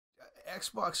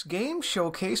Xbox Game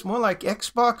Showcase, more like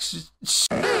Xbox.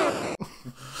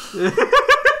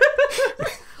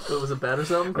 What, was it bad or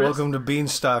something, Chris? Welcome to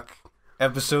Beanstalk,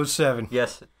 episode 7.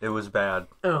 Yes, it was bad.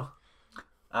 Oh.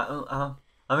 I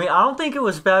mean, I don't think it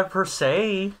was bad per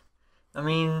se. I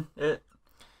mean, it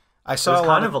was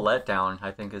kind of a letdown,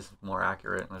 I think is more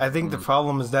accurate. I think the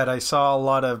problem is that I saw a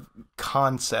lot of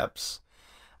concepts.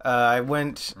 I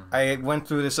went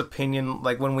through this opinion,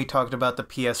 like when we talked about the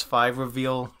PS5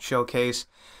 reveal showcase.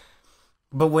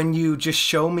 But when you just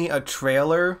show me a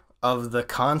trailer of the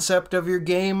concept of your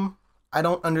game, I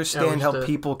don't understand how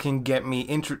people can get me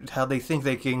how they think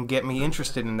they can get me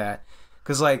interested in that.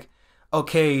 Because, like,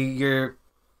 okay,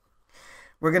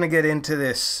 we're gonna get into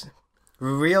this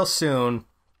real soon.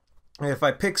 If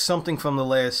I pick something from the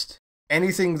list,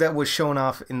 anything that was shown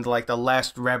off in like the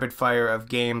last rapid fire of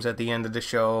games at the end of the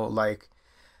show, like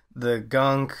the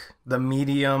Gunk, the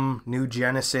Medium, New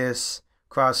Genesis,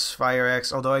 Crossfire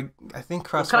X. Although I think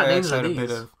Crossfire X had a bit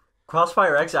of.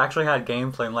 Crossfire X actually had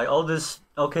gameplay. I'm like,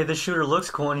 this shooter looks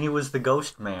cool, and he was the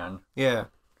Ghost Man. Yeah.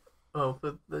 Oh,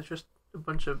 but there's just a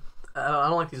bunch of. I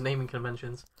don't like these naming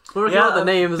conventions. Yeah, the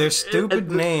names. They're stupid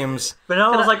names. But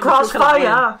no, I was like,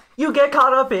 Crossfire, you get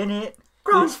caught up in it.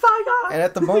 Crossfire. And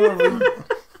at the moment,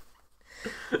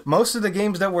 most of the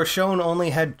games that were shown only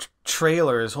had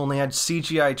trailers, only had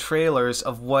CGI trailers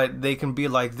of what they can be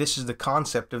like. This is the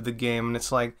concept of the game, and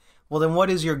it's like, well, then what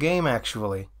is your game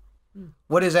actually?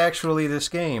 What is actually this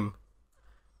game?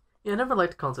 Yeah, I never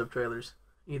liked concept trailers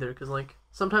either, because like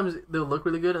sometimes they'll look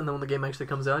really good, and then when the game actually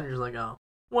comes out, you're just like, oh,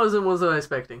 wasn't what I was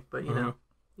expecting. But you know,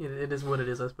 it is what it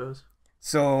is, I suppose.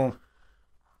 So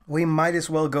we might as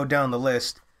well go down the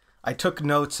list. I took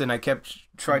notes and I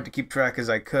tried to keep track as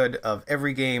I could of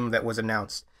every game that was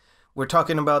announced. We're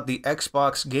talking about the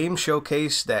Xbox Game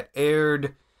Showcase that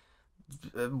aired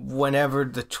whenever,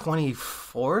 the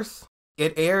 24th?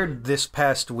 It aired this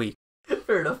past week.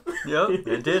 Fair enough. Yep,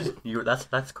 it did.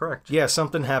 That's correct. Yeah,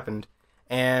 something happened.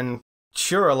 And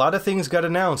sure, a lot of things got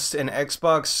announced, and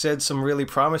Xbox said some really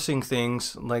promising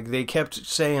things. Like, they kept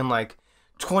saying, like,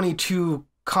 22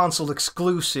 console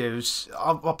exclusives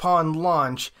upon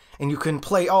launch, and you can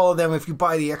play all of them if you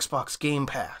buy the Xbox Game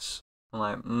Pass. I'm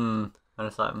like, I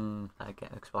just thought, I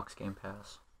get Xbox Game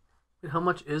Pass. How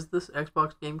much is this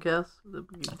Xbox Game Pass? I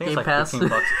think it's like Pass?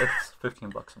 $15. It's $15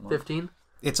 a month. 15?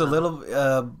 It's a little,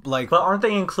 like... But aren't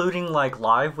they including, like,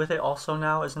 live with it also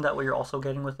now? Isn't that what you're also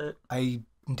getting with it? I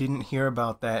didn't hear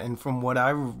about that, and from what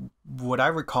I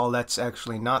recall, that's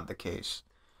actually not the case.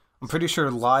 I'm pretty sure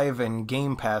live and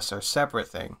Game Pass are separate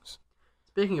things.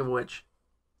 Speaking of which,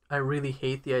 I really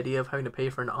hate the idea of having to pay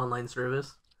for an online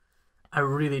service. I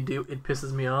really do. It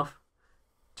pisses me off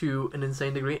to an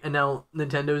insane degree. And now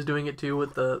Nintendo's doing it too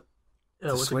with the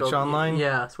Switch Online?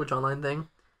 Yeah, Switch Online thing.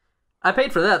 I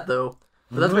paid for that though.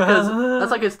 But that's because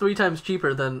that's like it's 3 times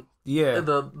cheaper than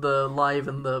the live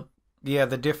and the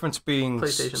the difference being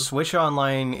Switch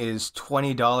Online is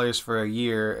 $20 for a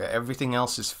year. Everything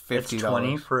else is $50. It's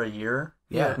 $20 for a year?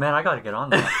 Yeah. Man, I gotta get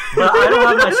on that. But I don't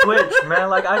have my Switch,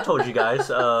 man. Like I told you guys,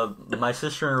 my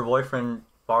sister and her boyfriend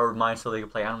borrowed mine so they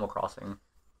could play Animal Crossing.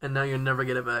 And now you'll never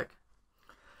get it back.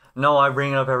 No, I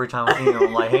bring it up every time I see them.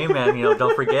 I'm like, hey man,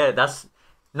 don't forget.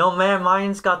 No man,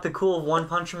 mine's got the cool One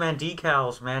Punch Man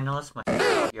decals, man. No, that's my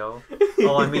yo.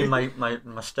 Oh, I mean my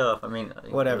stuff. I mean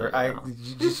whatever.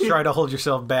 Just try to hold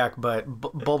yourself back, but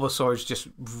Bulbasaur's just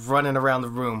running around the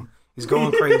room. He's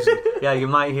going crazy. Yeah, you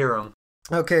might hear him.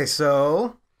 Okay,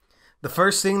 so the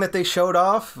first thing that they showed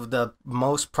off, the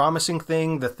most promising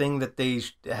thing, the thing that they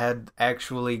had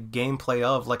actually gameplay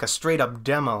of, like a straight up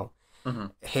demo,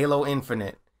 Halo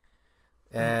Infinite,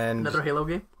 and another Halo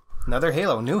game. Another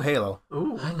Halo, new Halo.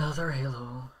 Ooh, another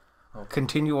Halo.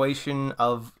 Continuation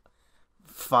of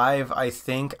 5, I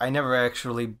think. I never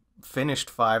actually finished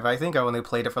 5. I think I only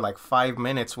played it for like 5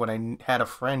 minutes when I had a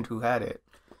friend who had it.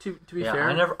 To be fair,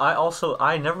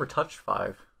 I never touched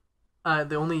 5.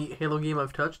 The only Halo game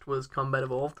I've touched was Combat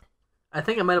Evolved. I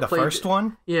think I might have played the first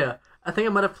one. Yeah, I think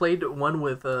I might have played one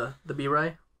with the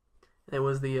B-Ray. It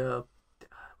was the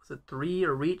was it 3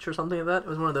 or Reach or something like that? It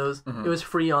was one of those. It was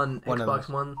free on Xbox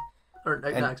One. Or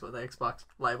not Xbox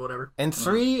Live, whatever. And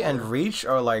 3 and Reach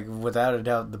are, like, without a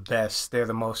doubt, the best. They're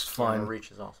the most fun. Yeah,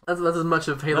 Reach is awesome. That's as much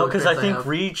of Halo. No, because I think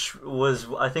Reach was,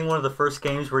 one of the first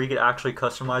games where you could actually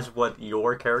customize what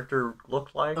your character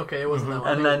looked like. Okay, it wasn't that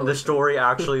one. And then the story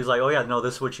actually is like, oh yeah, no,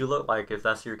 this is what you look like. If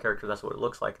that's your character, that's what it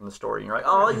looks like in the story. And you're like,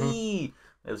 oh, yee!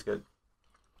 It was good.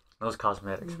 Those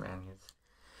cosmetics, man.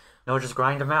 No, just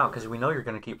grind them out, because we know you're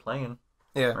going to keep playing.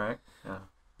 Yeah. Right? Yeah.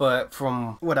 But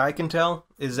from what I can tell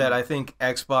is that I think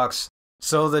Xbox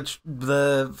So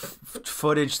the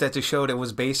footage that they showed, it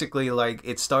was basically like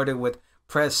it started with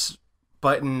press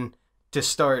button to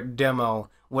start demo,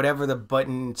 whatever the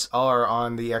buttons are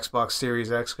on the Xbox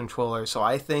Series X controller. So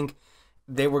I think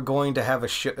they were going to have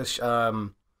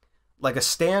like a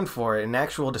stand for it, an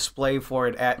actual display for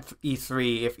it at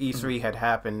E3 if E3 had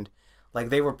happened. Like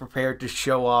they were prepared to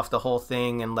show off the whole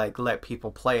thing and like let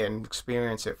people play it and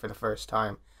experience it for the first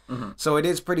time. So it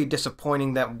is pretty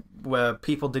disappointing that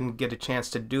people didn't get a chance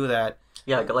to do that.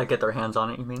 Yeah, like get their hands on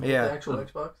it, you mean? Yeah. The actual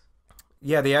Xbox?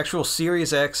 Yeah, the actual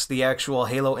Series X, the actual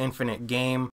Halo Infinite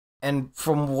game. And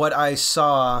from what I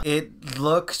saw, it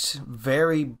looked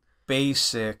very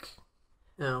basic.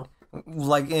 No.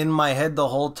 Like in my head the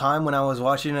whole time when I was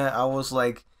watching it, I was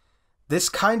like, this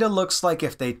kind of looks like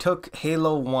if they took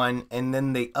Halo 1 and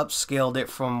then they upscaled it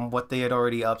from what they had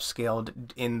already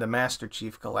upscaled in the Master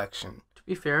Chief Collection. To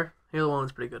be fair, Halo 1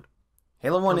 was pretty good.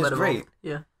 Halo 1 is great.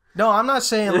 Yeah. No, I'm not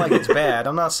saying like it's bad.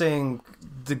 I'm not saying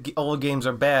the old games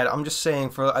are bad. I'm just saying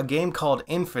for a game called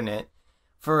Infinite,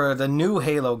 for the new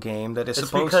Halo game that is it's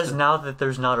supposed because to... now that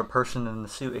there's not a person in the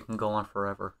suit, it can go on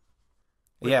forever.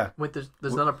 Yeah. Wait, there's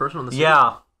not a person on the suit?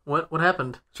 Yeah. What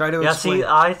happened? Try to explain. See,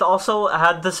 I also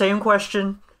had the same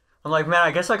question. I'm like, man,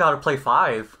 I guess I gotta play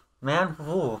 5. Man,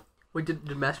 ooh. Wait,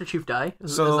 did Master Chief die?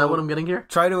 Is So- that what I'm getting here?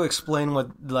 Try to explain what,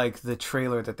 like, the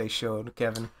trailer that they showed,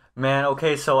 Kevin. Man,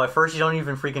 okay, so at first you don't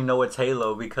even freaking know it's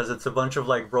Halo because it's a bunch of,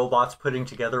 like, robots putting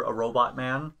together a robot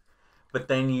man. But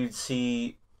then you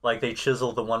see, like, they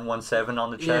chisel the 117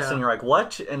 on the chest, Yeah. and you're like,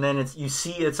 what? And then you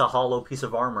see it's a hollow piece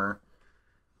of armor.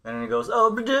 And then it goes,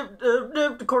 oh,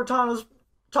 Cortana's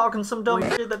talking some dumb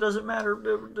shit that doesn't matter.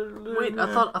 Wait,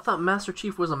 I thought Master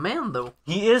Chief was a man though.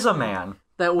 He is a man.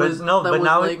 That was But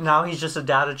like... now he's just a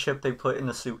data chip they put in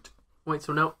the suit. Wait,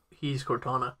 so now he's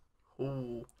Cortana.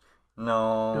 Ooh.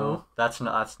 No, that's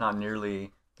not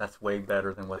nearly. That's way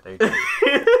better than what they did.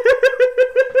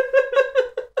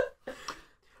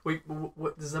 Wait,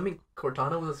 what does that mean?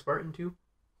 Cortana was a Spartan too?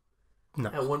 No.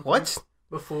 At one point? What?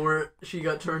 Before she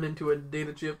got turned into a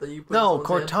data chip that you put No, in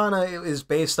someone's head? Cortana is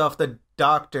based off the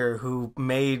doctor who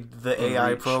made the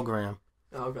AI program.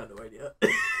 Oh, I've got no idea.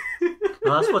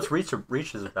 No, that's what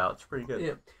Reach is about. It's pretty good.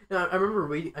 Yeah. No, I remember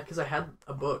reading, because I had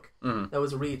a book that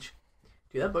was Reach.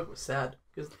 Dude, that book was sad.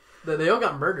 Because they all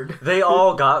got murdered. They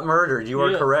all got murdered. You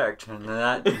are Yeah. correct. And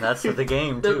that's the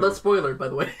game, too. That's spoiler, by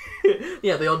the way.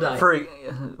 Yeah, they all died.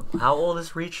 How old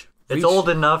is Reach? It's Reach- old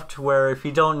enough to where if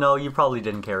you don't know, you probably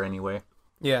didn't care anyway.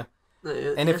 Yeah.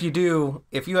 And if you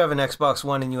have an Xbox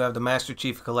One and you have the Master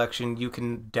Chief Collection, you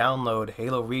can download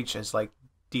Halo Reach as like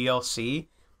DLC,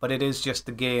 but it is just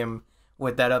the game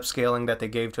with that upscaling that they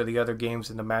gave to the other games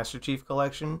in the Master Chief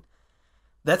Collection.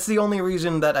 That's the only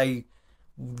reason that I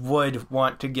would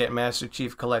want to get Master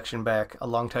Chief Collection back. A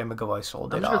long time ago I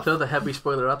sold I'm it just going to off. throw the heavy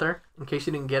spoiler out there. In case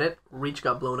you didn't get it, Reach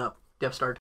got blown up. Death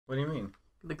Star. What do you mean?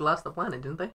 They glassed the planet,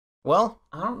 didn't they? Well,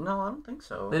 I don't know. I don't think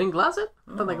so. They didn't glass it?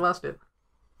 I thought they No. glassed it.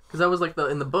 Because that was like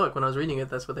in the book, when I was reading it,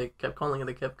 that's what they kept calling it.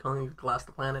 They kept calling it glass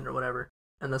the planet or whatever.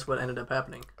 And that's what ended up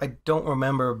happening. I don't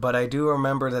remember, but I do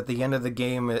remember that the end of the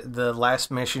game, the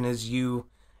last mission is you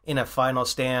in a final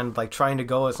stand, like trying to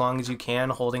go as long as you can,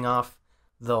 holding off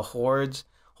the hordes,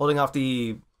 holding off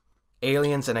the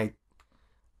aliens, and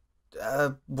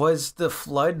was the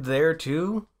Flood there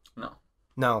too?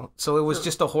 No. So it was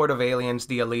just a horde of aliens,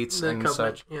 the elites and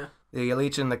Covenant, such. yeah. The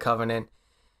elites and the Covenant.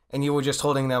 And you were just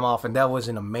holding them off, and that was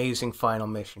an amazing final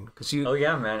mission. Oh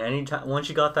yeah, man! Anytime once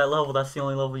you got that level, that's the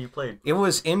only level you played. It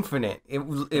was infinite.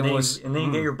 And then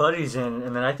you get your buddies in,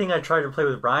 and then I think I tried to play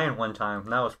with Brian one time.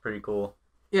 And that was pretty cool.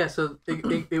 Yeah, so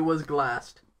it was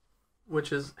glassed,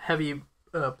 which is heavy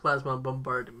plasma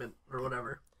bombardment or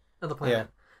whatever of the planet. Yeah.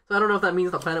 So I don't know if that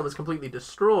means the planet was completely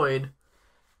destroyed,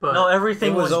 but No,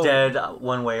 everything It was was dead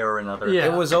one way or another. Yeah.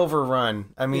 It was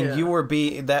overrun. I mean, Yeah. you were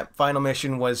that final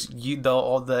mission was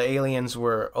all the aliens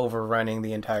were overrunning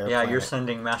the entire Yeah, planet. you're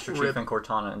sending Master Chief Rip. and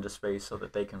Cortana into space so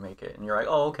that they can make it, and you're like,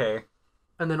 oh okay.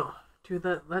 And then, dude,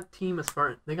 that team of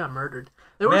Spartan, they got murdered.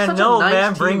 They were Man, such no, a nice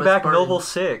man, team bring of back Spartans. Noble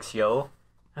 6, yo.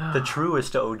 The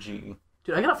truest OG.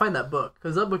 Dude, I gotta find that book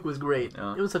because that book was great.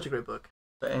 Yeah. It was such a great book.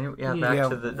 But anyway, back Yeah,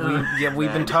 to the. we've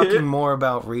been Man. talking more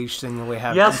about Reach than we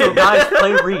have. Yeah, so guys,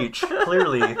 play Reach.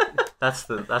 Clearly, that's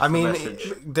the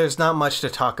message. There's not much to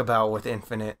talk about with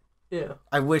Infinite. Yeah.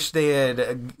 I wish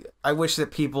that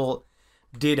people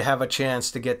did have a chance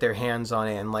to get their hands on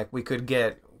it, and like we could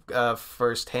get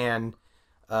firsthand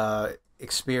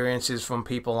experiences from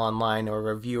people online or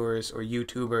reviewers or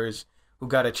YouTubers who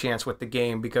got a chance with the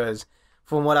game, because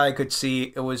from what I could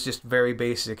see, it was just very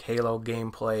basic Halo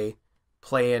gameplay,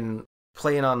 playing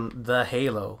on the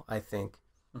Halo, I think.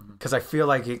 Because I feel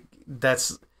like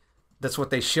that's what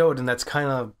they showed, and that's kind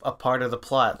of a part of the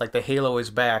plot. Like the Halo is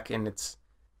back, and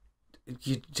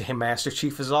Master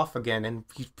Chief is off again, and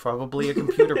he's probably a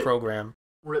computer program.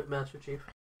 Rip Master Chief.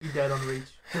 You died on Reach.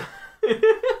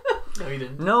 No, you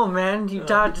didn't. No, man, you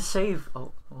died to save.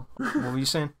 Oh. What were you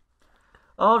saying?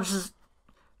 Oh,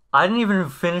 I didn't even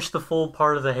finish the full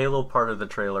part of the Halo part of the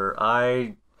trailer.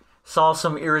 I saw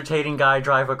some irritating guy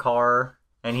drive a car,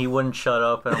 and he wouldn't shut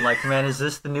up, and I'm like, man, is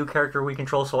this the new character we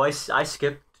control? So I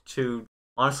skipped to...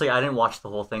 Honestly, I didn't watch the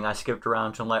whole thing. I skipped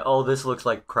around to, I'm like, oh, this looks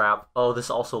like crap. Oh, this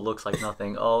also looks like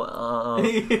nothing.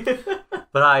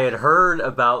 But I had heard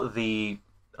about the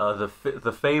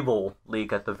Fable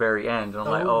leak at the very end, and I'm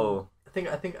like, oh...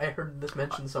 I think I heard this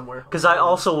mentioned somewhere. Because I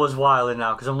also was wilding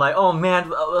out, because I'm like, oh man,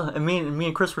 me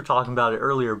and Chris were talking about it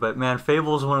earlier, but man,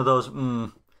 Fable is one of those,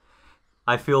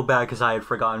 I feel bad because I had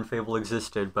forgotten Fable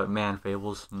existed, but man,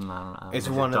 Fable's, I don't know. It's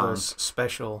one of those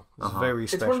special, very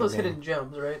special. It's one of those hidden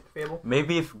gems, right, Fable?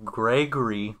 Maybe if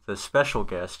Gregory, the special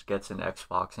guest, gets an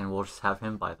Xbox, and we'll just have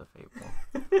him buy the Fable.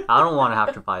 I don't want to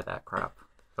have to buy that crap,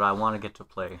 but I want to get to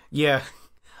play. Yeah,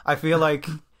 I feel like...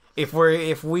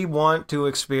 If we want to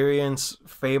experience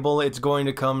Fable, it's going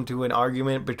to come to an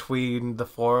argument between the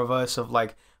four of us of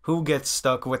like who gets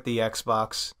stuck with the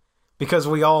Xbox, because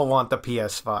we all want the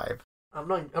PS5. I'm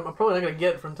probably not gonna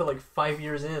get it until like 5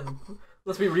 years in.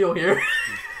 Let's be real here.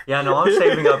 Yeah, no, I'm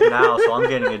saving up now, so I'm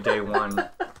getting it day one.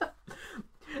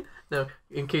 Now,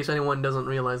 in case anyone doesn't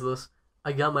realize this,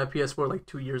 I got my PS4 like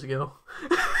 2 years ago.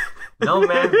 No,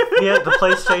 man, yeah, the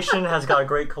PlayStation has got a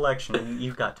great collection.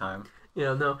 You've got time.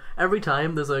 Yeah, no. Every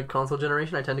time there's a console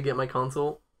generation, I tend to get my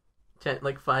console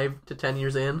 5 to 10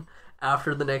 years in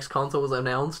after the next console was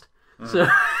announced. So,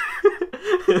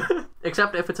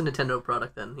 except if it's a Nintendo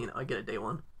product, then I get it day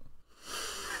one.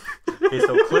 Okay,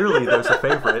 so clearly there's a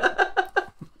favorite.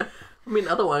 I mean,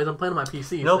 otherwise I'm playing on my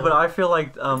PC. No, so. but I feel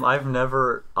like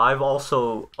I've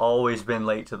also always been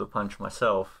late to the punch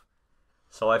myself.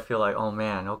 So I feel like, oh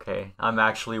man, okay, I'm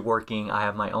actually working. I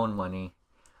have my own money.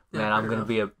 Man, I'm going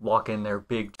to walk in there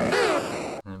big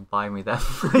and buy me that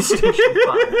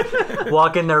PlayStation 5.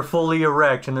 Walk in there fully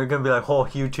erect, and they're going to be like, oh,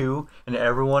 you too? And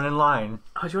everyone in line.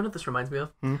 Oh, do you know what this reminds me of?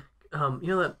 You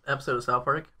know that episode of South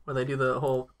Park where they do the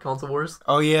whole console wars?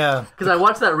 Oh, yeah. Because I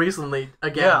watched that recently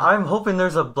again. Yeah, I'm hoping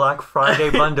there's a Black Friday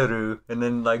bundle, and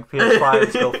then like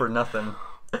PS5s go for nothing.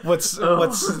 What's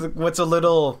a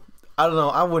little... I don't know,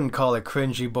 I wouldn't call it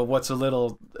cringy, but what's a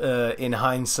little, in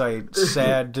hindsight,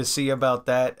 sad to see about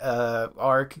that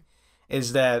arc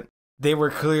is that they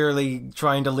were clearly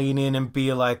trying to lean in and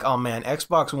be like, oh man,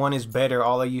 Xbox One is better,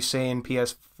 all of you saying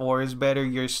PS4 is better,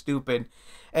 you're stupid.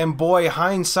 And boy,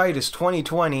 hindsight is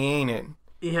 2020, ain't it?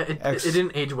 Yeah, it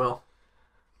didn't age well.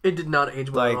 It did not age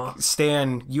well at all.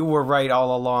 Stan, you were right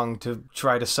all along to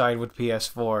try to side with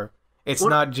PS4. It's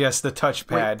not just the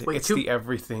touchpad, it's the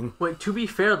everything. Wait, to be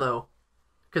fair though,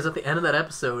 because at the end of that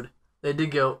episode, they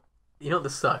did go,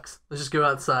 this sucks. Let's just go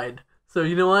outside. So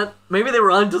you know what? Maybe they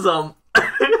were onto some.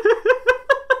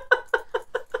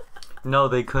 No,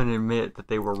 they couldn't admit that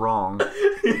they were wrong.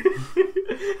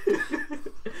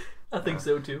 I think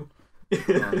so too.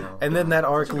 And then that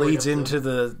arc leads into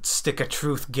the Stick of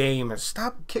Truth game.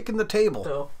 Stop kicking the table.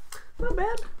 So, not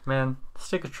bad. Man,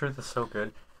 Stick of Truth is so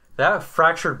good. That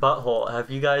Fractured Butthole,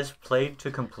 have you guys played to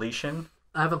completion?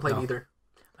 I haven't played either.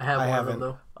 I haven't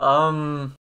though.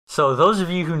 So those of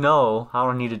you who know, I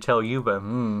don't need to tell you, but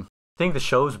I think the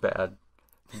show's bad.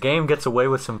 The game gets away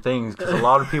with some things because a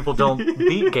lot of people don't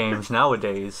beat games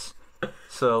nowadays.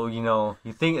 So you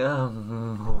think.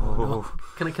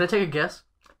 Can I take a guess?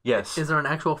 Yes. Is there an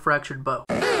actual fractured butt?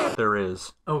 There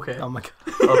is. Okay. Oh my god.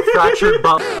 A fractured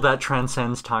butt that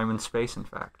transcends time and space. In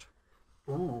fact.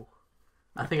 Ooh.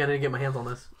 I think I didn't get my hands on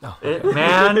this. Oh,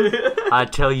 man, I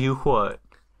tell you what.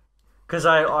 Because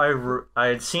I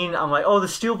had seen, I'm like, oh, the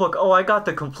Steelbook, oh, I got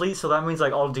the complete, so that means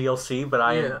like all DLC, but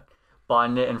I had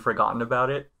bought it and forgotten about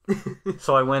it.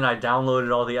 So I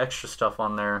downloaded all the extra stuff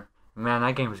on there. Man,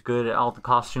 that game was good. All the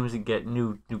costumes, you get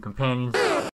new companions.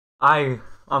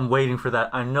 I'm waiting for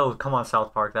that. I know, come on,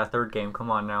 South Park, that third game, come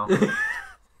on now.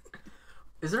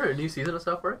 Is there a new season of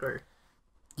South Park, or?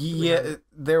 Yeah,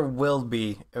 there will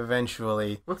be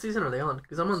eventually. What season are they on?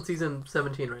 Because I'm on season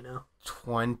 17 right now.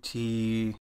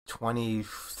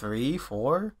 23,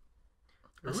 4?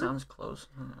 That sounds close.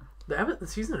 The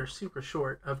seasons are super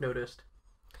short, I've noticed.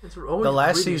 It's always the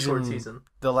last really season, short season.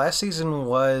 The last season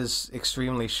was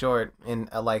extremely short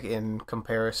in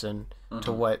comparison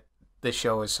to what the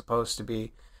show is supposed to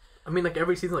be. I mean, like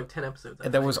every season, like 10 episodes.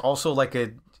 And there was also like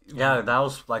a... Yeah, that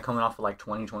was like coming off of like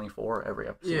 2024 every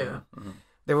episode. Yeah.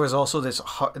 There was also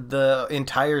the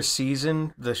entire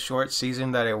season, the short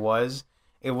season that there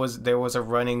was a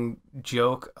running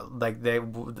joke, like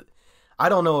I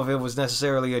don't know if it was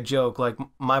necessarily a joke, like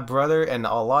my brother and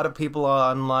a lot of people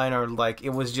online are like,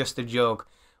 it was just a joke,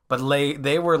 but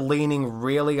they were leaning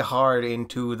really hard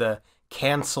into the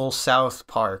cancel South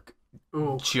Park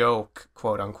joke,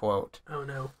 quote unquote. Oh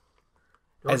no.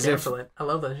 Don't cancel it. I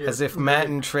love that shit. As if Matt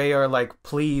and Trey are like,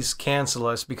 please cancel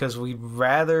us because we'd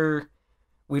rather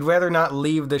not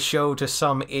leave the show to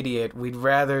some idiot. We'd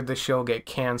rather the show get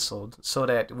canceled so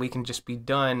that we can just be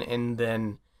done and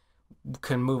then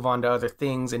can move on to other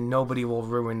things and nobody will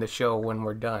ruin the show when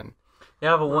we're done.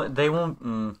 Yeah, but they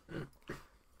won't.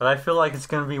 But I feel like it's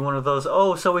going to be one of those,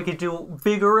 so we could do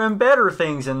bigger and better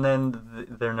things, and then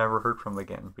they're never heard from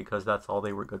again because that's all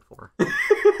they were good for.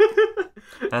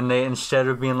 And they, instead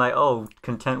of being like,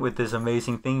 content with this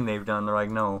amazing thing they've done, they're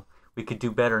like, no, we could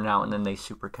do better now, and then they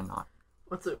super cannot.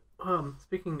 What's it?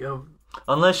 Speaking of...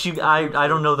 Unless I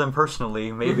don't know them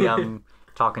personally. Maybe I'm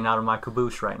talking out of my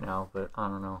caboose right now, but I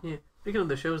don't know. Yeah. Speaking of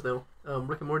the shows, though,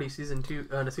 Rick and Morty season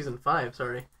 5,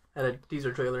 had a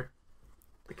teaser trailer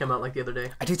that came out like the other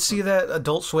day. I did see that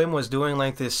Adult Swim was doing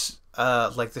like this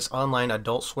online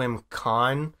Adult Swim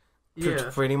con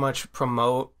to pretty much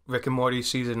promote Rick and Morty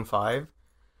season 5.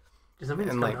 Does that mean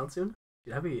it's coming out soon?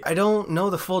 I don't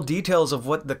know the full details of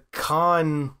what the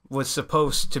con was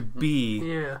supposed to be.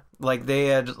 Yeah. Like they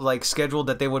had like scheduled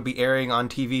that they would be airing on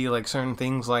TV like certain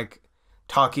things, like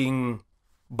talking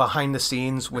behind the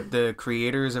scenes with the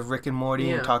creators of Rick and Morty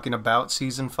and talking about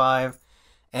season 5,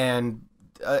 and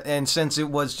since it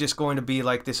was just going to be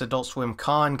like this Adult Swim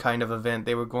con kind of event,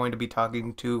 they were going to be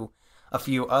talking to a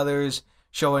few others,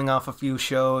 showing off a few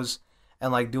shows,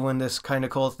 and like doing this kind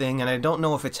of cool thing. And I don't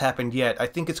know if it's happened yet. I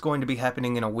think it's going to be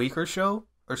happening in a week or so.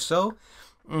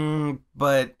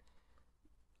 But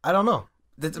I don't know.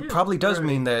 That probably does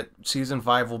mean that season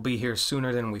 5 will be here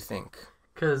sooner than we think.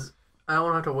 Because I don't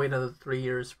want to have to wait another 3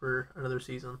 years for another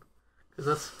season.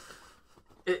 Because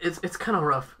it's kind of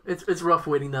rough. It's rough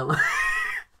waiting that long.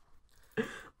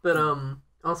 But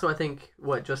also I think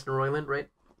Justin Roiland, right?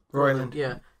 Roiland.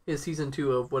 Yeah, his season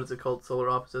 2 of what is it called, Solar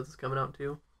Opposites, is coming out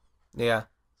too. Yeah.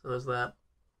 So there's that.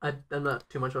 I'm not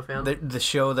too much of a fan. The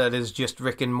show that is just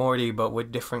Rick and Morty, but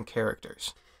with different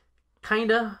characters.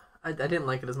 Kinda. I didn't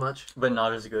like it as much. But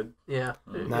not as good. Yeah.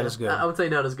 Not as good. I would say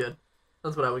not as good.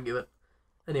 That's what I would give it.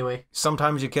 Anyway.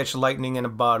 Sometimes you catch lightning in a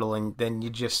bottle, and then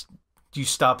you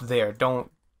stop there.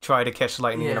 Don't try to catch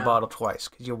lightning in a bottle twice,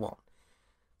 because you won't.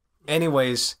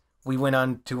 Anyways, we went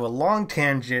on to a long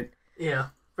tangent. Yeah,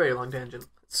 very long tangent.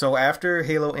 So after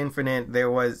Halo Infinite, there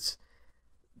was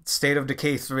State of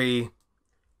Decay 3.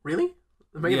 Really?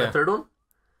 They're making a third one?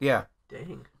 Yeah.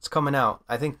 Dang. It's coming out,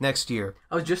 I think, next year.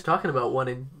 I was just talking about 1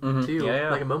 and 2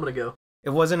 like a moment ago. It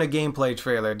wasn't a gameplay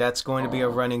trailer. That's going to be a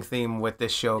running theme with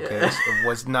this showcase. It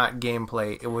was not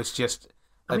gameplay. It was just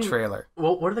a trailer.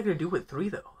 Well, what are they going to do with 3,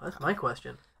 though? That's my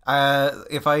question.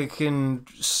 If I can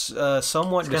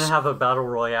somewhat... It's going to have a Battle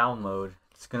Royale mode.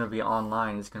 It's going to be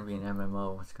online. It's going to be an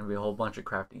MMO. It's going to be a whole bunch of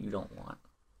crap that you don't want.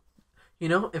 You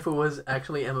know, if it was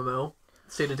actually MMO,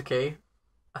 State of Decay,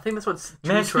 I think that's what's...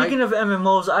 Man, speaking of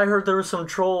MMOs, I heard there was some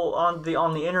troll on the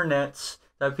internets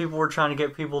that people were trying to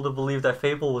get people to believe that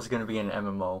Fable was going to be an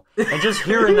MMO. And just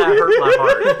hearing that hurt my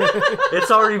heart.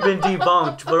 It's already been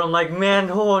debunked, but I'm like, man,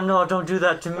 oh no, don't do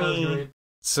that to me.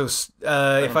 So,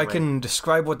 if I can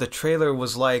describe what the trailer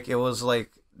was like, it was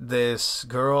like this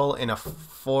girl in a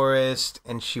forest,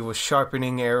 and she was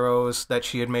sharpening arrows that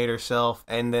she had made herself,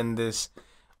 and then this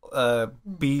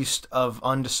beast of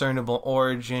undiscernible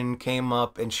origin came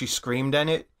up, and she screamed at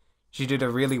it. She did a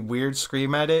really weird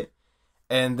scream at it,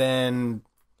 and then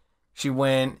she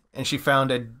went and she found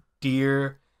a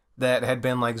deer that had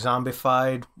been like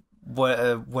zombified,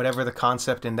 whatever the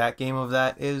concept in that game of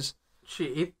that is. She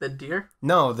ate the deer?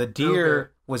 No, the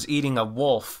deer was eating a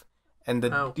wolf, and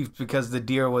because the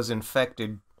deer was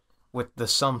infected with the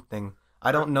something.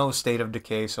 I don't know State of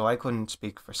Decay, so I couldn't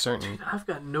speak for certain. Dude, I've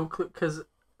got no clue, because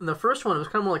in the first one it was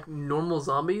kind of more like normal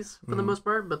zombies for the most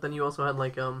part, but then you also had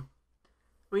like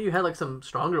you had like some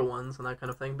stronger ones and that kind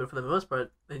of thing, but for the most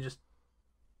part they just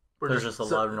were just a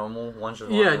lot of normal ones.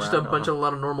 Just a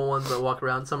lot of normal ones that walk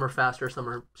around. Some are faster, some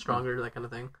are stronger, that kind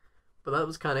of thing. But that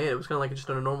was kind of it. It was kind of like just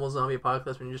a normal zombie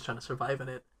apocalypse when you're just trying to survive in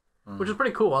it, which was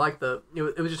pretty cool. I like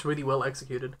it was just really well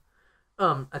executed.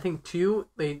 I think 2,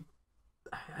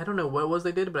 I don't know what it was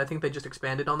they did, but I think they just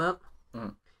expanded on that.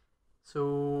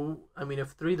 So, I mean, if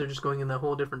 3, they're just going in that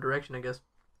whole different direction, I guess.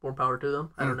 More power to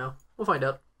them. I don't know. We'll find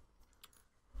out.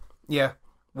 Yeah.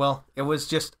 Well, it was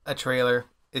just a trailer.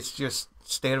 It's just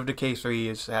State of Decay 3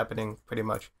 is happening, pretty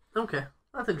much. Okay.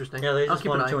 That's interesting. Yeah, they just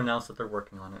wanted to announce that they're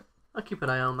working on it. I'll keep an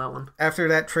eye on that one. After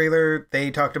that trailer,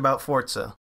 they talked about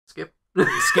Forza. Skip.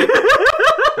 Skip.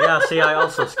 Yeah, see, I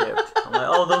also skipped. I'm like,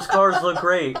 oh, those cars look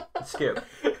great. Skip.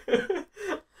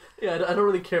 Yeah, I don't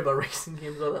really care about racing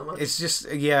games all that much. It's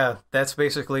just, yeah, that's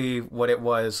basically what it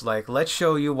was. Like, let's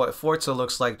show you what Forza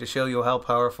looks like to show you how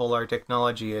powerful our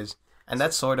technology is. And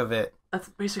that's sort of it. That's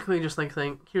basically just like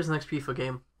saying, here's the next FIFA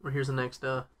game. Or here's the next,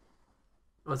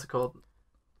 what's it called?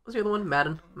 What's the other one?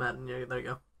 Madden? Madden, yeah, there you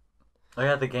go. Oh,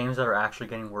 yeah, the games that are actually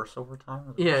getting worse over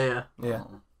time? Yeah.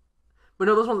 Oh. But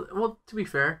no, those ones, well, to be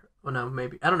fair, well, no,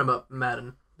 maybe. I don't know about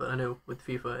Madden, but I know with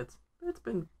FIFA, it's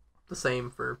been the same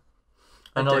for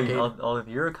I know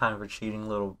you're kind of a cheating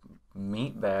little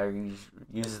meatbag. You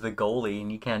use the goalie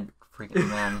and you can't freaking,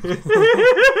 man.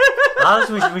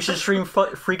 Honestly, we should stream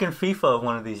freaking FIFA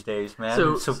one of these days,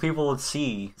 man. So people would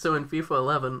see. So in FIFA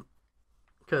 11,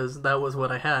 because that was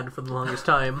what I had for the longest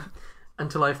time,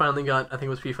 until I finally got, I think it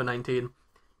was FIFA 19.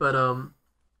 But,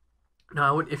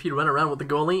 no, if you run around with the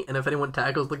goalie, and if anyone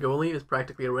tackles the goalie, it's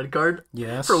practically a red card.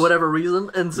 Yes. For whatever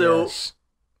reason. And so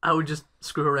I would just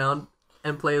screw around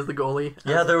and play as the goalie.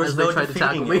 Yeah, there was no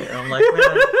defeating it. I'm like,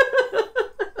 man.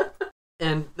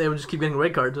 And they would just keep getting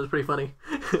red cards. It was pretty funny.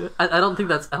 I don't think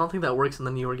that works in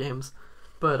the newer games.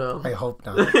 But I hope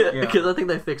not. Because I think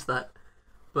they fixed that.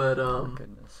 But oh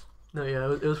goodness. No,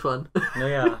 yeah, it was fun. No,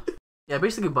 yeah. Yeah, I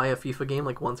basically buy a FIFA game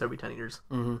like once every 10 years.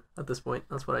 Mm-hmm. At this point,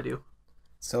 that's what I do.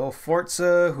 So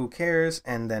Forza, who cares?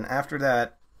 And then after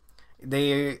that,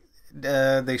 they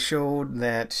showed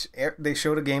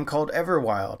a game called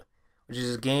Everwild, which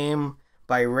is a game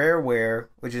by Rareware,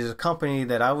 which is a company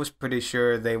that I was pretty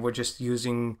sure they were just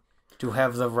using to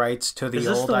have the rights to the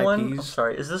old IPs. I'm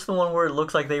sorry, is this the one where it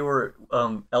looks like they were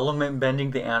element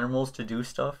bending the animals to do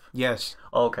stuff? Yes.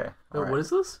 Oh, okay. Wait, what is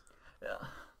this? Yeah.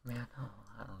 Man,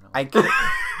 I don't know.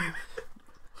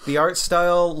 The art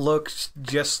style looks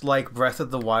just like Breath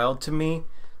of the Wild to me.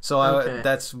 So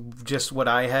that's just what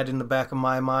I had in the back of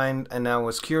my mind, and I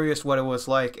was curious what it was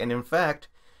like. And in fact,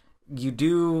 you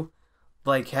do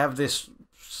like have this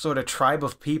sort of tribe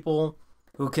of people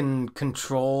who can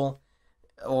control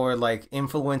or like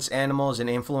influence animals and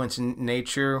influence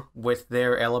nature with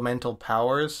their elemental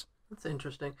powers. That's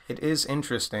interesting. It is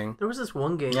interesting. There was this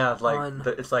one game. Yeah,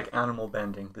 it's like animal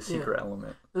bending, the secret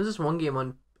element. There was this one game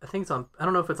on, I think it's on, I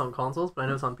don't know if it's on consoles, but I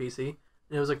know it's on PC.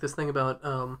 And it was like this thing about,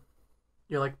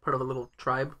 you're like part of a little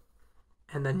tribe,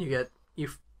 and then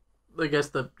I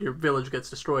guess your village gets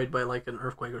destroyed by like an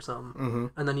earthquake or something. Mm-hmm.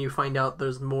 And then you find out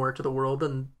there's more to the world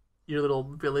than your little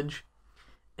village.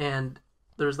 And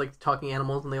there's like talking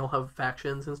animals, and they all have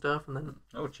factions and stuff. And then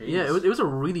yeah, it was a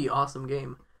really awesome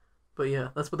game. But yeah,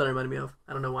 that's what that reminded me of.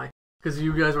 I don't know why. Because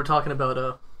you guys were talking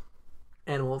about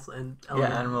animals and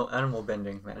animal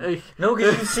bending, man. No,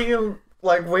 because you see them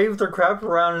like wave their crap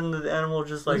around, and the animal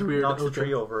just like knocks the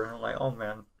tree over, and I'm like, oh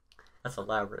man, that's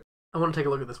elaborate. I want to take a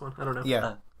look at this one. I don't know.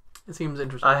 Yeah. It seems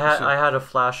interesting. I had a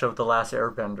flash of The Last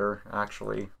Airbender,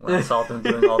 actually, when I saw them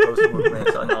doing all those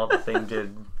movements and all the thing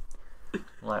did.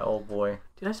 I'm like, oh boy.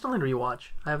 Dude, I still need to rewatch.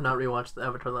 I have not rewatched the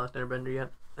Avatar: The Last Airbender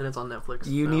yet, and it's on Netflix.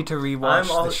 You need to rewatch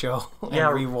the show and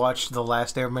rewatch The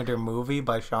Last Airbender movie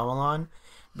by Shyamalan,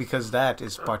 because that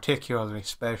is particularly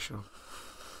special.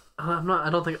 I'm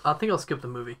not. I think I'll skip the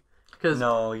movie.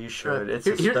 No, you should. It's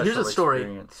a special here's a story.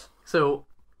 Experience. So,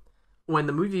 when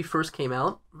the movie first came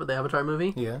out, for the Avatar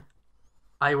movie,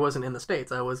 I wasn't in the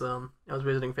States. I was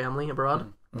visiting family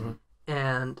abroad,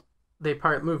 and they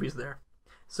pirate movies there.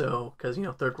 So, because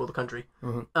third world country,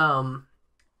 and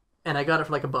I got it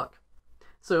for like $1.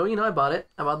 So I bought it.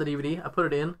 I bought the DVD. I put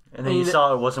it in, and then you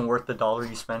saw it wasn't worth the $1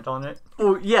 you spent on it.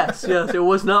 Oh yes, it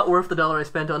was not worth the $1 I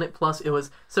spent on it. Plus, it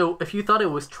was if you thought it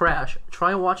was trash,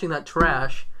 try watching that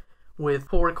trash with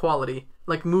poor quality,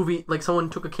 like someone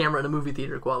took a camera in a movie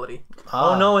theater quality.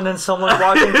 Oh no! And then someone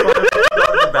walked in front of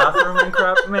the bathroom and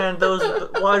crap. Man,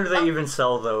 why do they even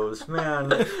sell those? Man,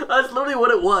 that's literally what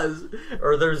it was.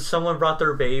 Or there's someone brought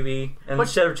their baby, and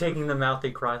instead of taking them out, they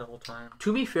cry the whole time.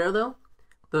 To be fair, though,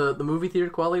 the movie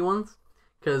theater quality ones,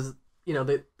 because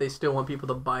they still want people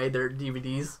to buy their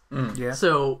DVDs. Yeah.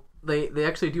 So they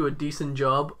actually do a decent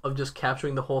job of just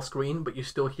capturing the whole screen, but you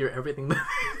still hear everything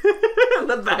in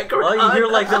the background. Oh, you hear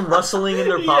like them rustling in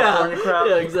their popcorn and crap.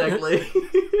 Yeah, exactly.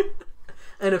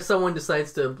 And if someone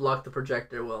decides to block the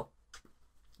projector, well,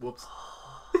 whoops.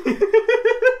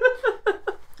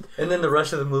 And then the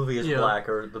rest of the movie is black,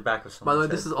 or the back of someone's By the way,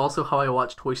 head. This is also how I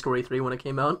watched Toy Story 3 when it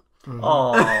came out.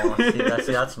 Oh,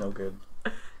 see, that's no good.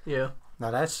 Yeah. Now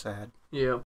that's sad.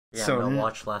 Yeah. Yeah, so,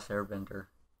 watch Last Airbender.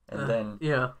 And then...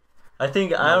 Yeah. I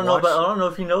don't know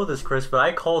if you know this, Chris, but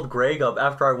I called Greg up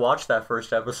after I watched that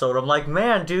first episode. I'm like,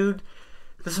 man, dude,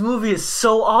 this movie is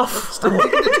so awful.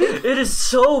 It is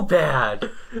so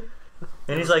bad.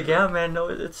 And he's like, yeah, man, no,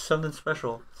 it's something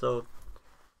special. So,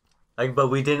 but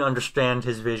we didn't understand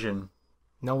his vision.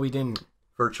 No, we didn't.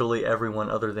 Virtually everyone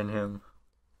other than him.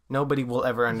 Nobody will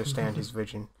ever understand his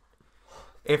vision.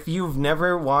 If you've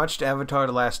never watched Avatar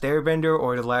The Last Airbender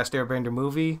or The Last Airbender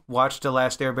movie, watch The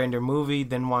Last Airbender movie,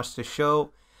 then watch the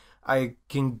show. I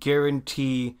can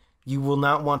guarantee you will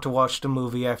not want to watch the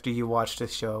movie after you watch the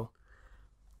show.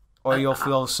 Or you'll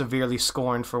feel severely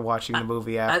scorned for watching the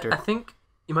movie after. I think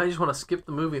you might just want to skip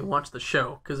the movie and watch the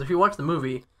show. Because if you watch the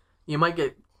movie, you might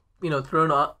get,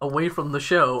 thrown away from the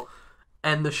show.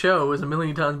 And the show is a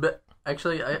million times... But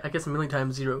actually, I guess a million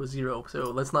times 0 is 0.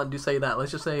 So let's not say that.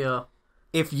 Let's just say...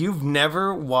 If you've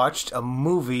never watched a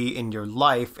movie in your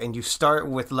life and you start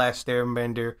with Last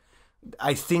Airbender,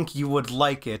 I think you would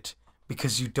like it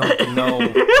because you don't know.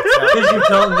 Because you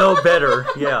don't know better.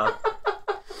 Yeah.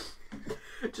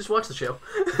 Just watch the show.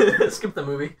 Skip the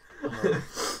movie.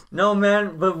 No,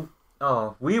 man, but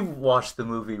we watched the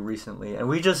movie recently, and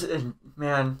we just,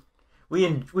 man, we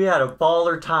had a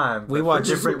baller time. We watched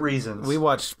for different reasons. We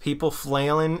watched people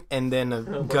flailing, and then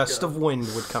a gust of wind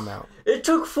would come out. It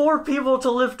took 4 people to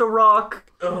lift a rock.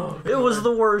 Oh, it was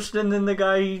the worst, and then the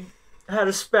guy had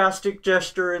a spastic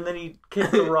gesture, and then he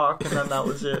kicked the rock, and then that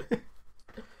was it.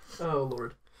 Oh,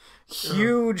 Lord.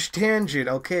 Huge tangent.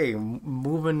 Okay,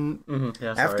 moving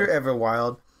after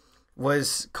Everwild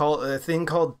was called a thing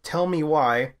called Tell Me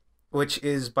Why, which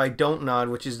is by Don't Nod,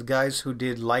 which is the guys who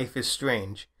did Life is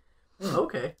Strange.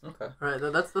 Okay. All right,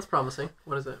 that's promising.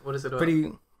 What is it? What is it about?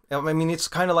 It's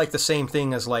kind of like the same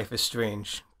thing as Life is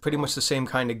Strange. Pretty much the same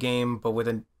kind of game, but with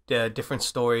a different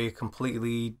story,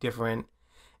 completely different.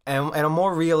 And a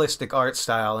more realistic art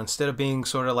style. Instead of being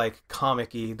sort of like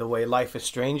comic-y the way Life is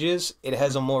Strange is, it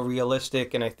has a more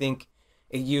realistic, and I think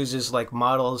it uses like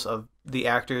models of the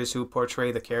actors who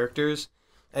portray the characters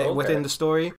within the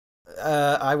story.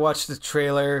 I watched the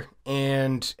trailer,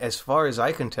 and as far as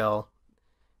I can tell,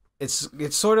 it's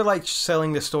sort of like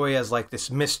selling the story as like this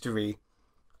mystery.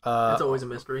 It's always a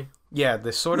mystery. Yeah,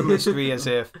 this sort of mystery as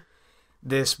if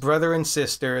this brother and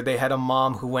sister, they had a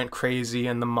mom who went crazy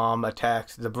and the mom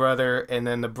attacked the brother, and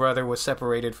then the brother was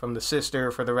separated from the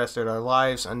sister for the rest of their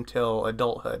lives until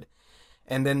adulthood.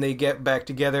 And then they get back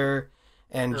together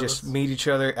and just meet each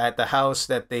other at the house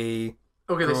that they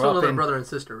they still know their brother and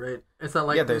sister, right? It's not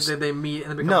like they meet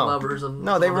and they become lovers.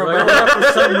 No, they remember that for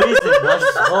some reason.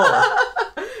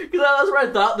 Because that's where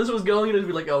I thought this was going, and it'd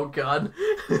be like, oh, God.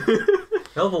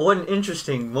 No, but wasn't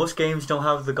interesting. Most games don't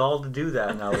have the gall to do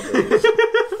that nowadays.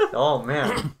 Oh,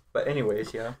 man. But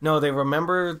anyways, yeah. No, they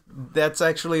remember... That's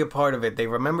actually a part of it. They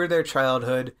remember their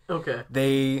childhood.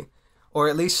 Okay. Or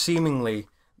at least seemingly,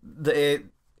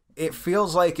 it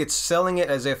feels like it's selling it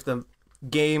as if the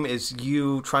game is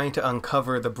you trying to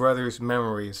uncover the brother's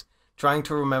memories, trying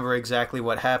to remember exactly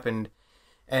what happened,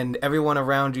 and everyone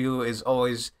around you is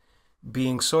always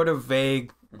being sort of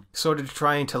vague, sort of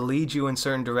trying to lead you in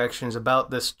certain directions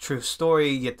about this true story,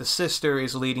 yet the sister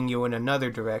is leading you in another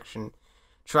direction,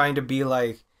 trying to be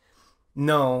like,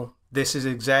 no, this is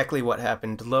exactly what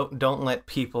happened. Don't let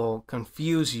people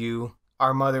confuse you.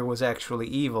 Our mother was actually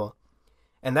evil.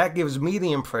 And that gives me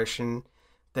the impression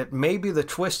that maybe the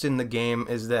twist in the game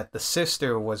is that the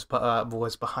sister was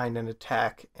behind an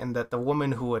attack, and that the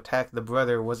woman who attacked the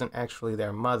brother wasn't actually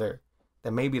their mother.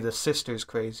 That maybe the sister's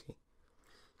crazy.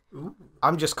 Ooh.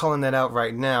 I'm just calling that out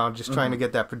right now, just trying to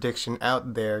get that prediction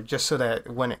out there, just so that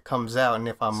when it comes out, and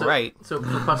if I'm right... So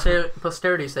for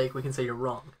posterity's sake, we can say you're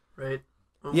wrong, right?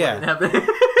 Yeah.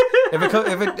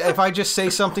 If I just say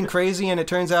something crazy and it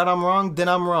turns out I'm wrong, then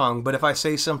I'm wrong. But if I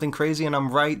say something crazy and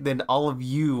I'm right, then all of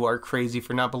you are crazy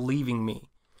for not believing me.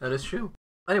 That is true.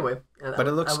 Anyway, but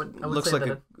it looks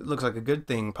like a good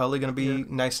thing. Probably going to be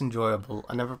nice and enjoyable.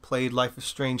 I never played Life is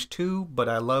Strange 2, but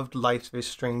I loved Life is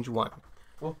Strange 1.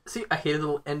 Well, see, I hated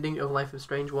the ending of Life is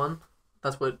Strange 1.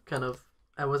 That's what kind of...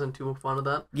 I wasn't too fond of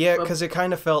that. Yeah, because it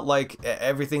kind of felt like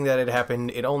everything that had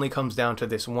happened, it only comes down to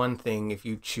this one thing if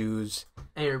you choose...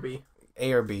 A or B.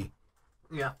 A or B.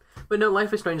 Yeah. But no,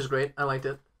 Life is Strange is great. I liked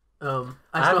it. I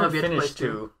still have yet to play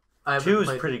 2. 2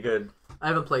 is pretty good. I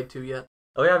haven't played 2 yet.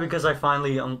 Oh yeah, because I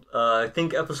finally, I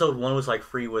think episode 1 was like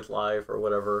free with live or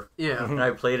whatever. Yeah. And I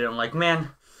played it, I'm like, man,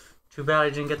 too bad I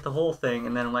didn't get the whole thing.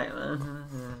 And then I'm like,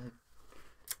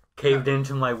 caved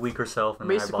into my weaker self and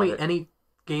basically I bought it. Any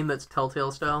game that's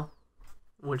Telltale style,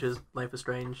 which is Life is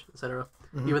Strange, etc.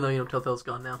 Even though Telltale's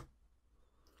gone now.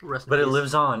 But it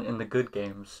lives on in the good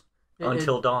games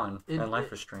until dawn and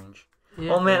Life is Strange.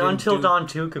 Yeah. Oh man, Until Dawn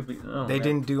 2 could be. Oh, they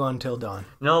didn't do Until Dawn.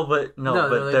 No, but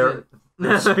their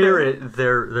spirit,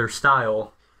 their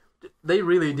style. They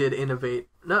really did innovate.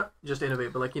 Not just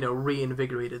innovate, but like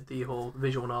reinvigorated the whole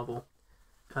visual novel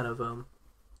kind of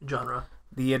genre.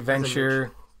 The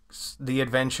adventure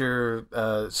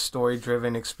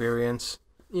story-driven experience.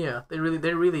 Yeah, they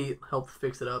really helped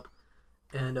fix it up,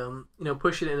 and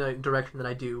push it in a direction that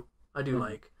I do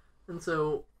like. And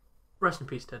so, rest in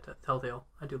peace, Telltale.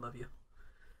 I do love you.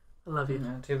 I love you.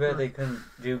 Yeah, too bad they couldn't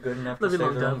do good enough to save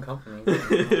their own company.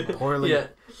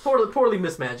 Poorly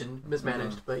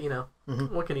mismanaged. But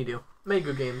what can you do? Made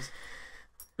good games,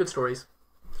 good stories.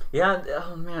 Yeah.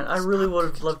 Oh man, I really would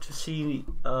have loved to see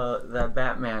that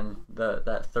Batman,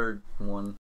 that third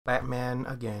one. Batman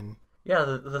again. Yeah,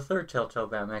 the third Telltale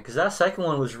Batman, because that second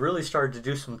one was really starting to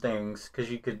do some things.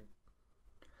 Because you could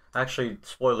actually,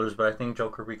 spoilers, but I think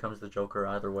Joker becomes the Joker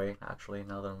either way. Actually,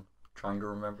 now that I'm trying to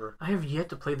remember, I have yet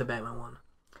to play the Batman one.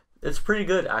 It's pretty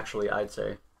good, actually. I'd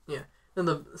say. Yeah,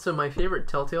 and so my favorite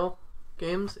Telltale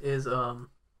games is The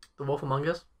Wolf Among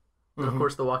Us, and of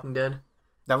course The Walking Dead.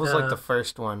 That was like the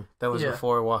first one. That was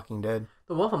before Walking Dead.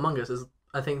 The Wolf Among Us is,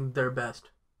 I think, their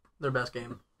best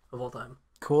game of all time.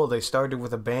 Cool. They started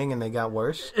with a bang and they got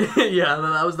worse. Yeah,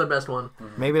 that was their best one.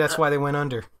 Maybe that's why they went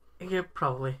under. Yeah,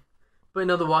 probably. But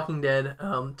The Walking Dead,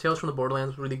 Tales from the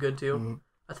Borderlands was really good too. Mm-hmm.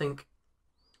 I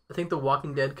think The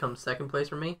Walking Dead comes second place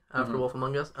for me after Wolf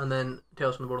Among Us, and then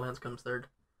Tales from the Borderlands comes third.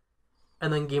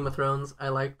 And then Game of Thrones I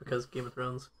like because Game of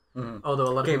Thrones. Mm-hmm. Although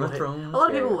a lot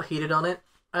of people hated on it.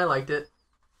 I liked it,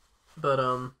 but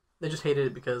they just hated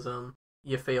it because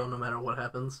you fail no matter what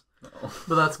happens. No.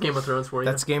 But that's Game of Thrones for you.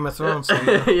 That's Game of Thrones.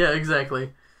 Yeah,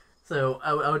 exactly. So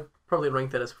I would probably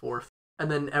rank that as fourth. And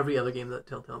then every other game that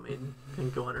Telltale made can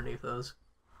go underneath those.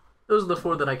 Those are the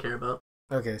four that I care about.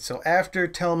 Okay, so after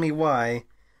Tell Me Why,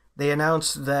 they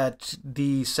announced that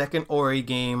the second Ori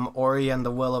game, Ori and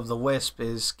the Will of the Wisp,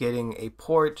 is getting a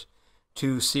port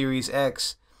to Series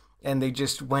X. And they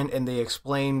just went and they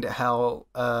explained how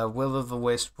Will of the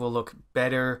Wisp will look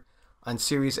better on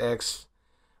Series X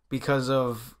because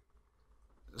of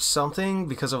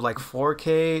like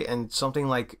 4K, and something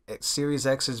like Series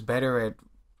X is better at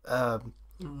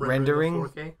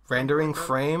rendering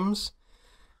frames.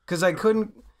 Because I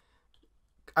don't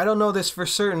know this for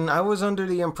certain. I was under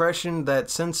the impression that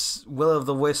since Will of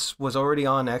the Wisp was already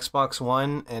on Xbox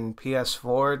One and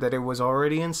PS4, that it was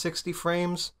already in 60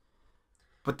 frames.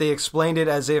 But they explained it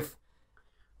as if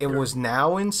it was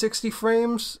now in 60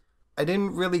 frames. I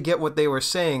didn't really get what they were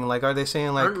saying. Like, are they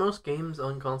saying like... Aren't most games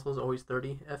on consoles always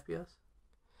 30 FPS?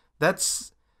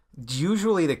 That's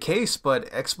usually the case,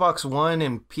 but Xbox One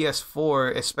and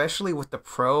PS4, especially with the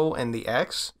Pro and the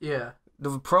X... Yeah.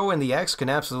 The Pro and the X can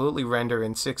absolutely render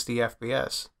in 60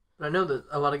 FPS. I know that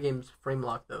a lot of games frame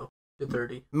lock, though, to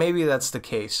 30. Maybe that's the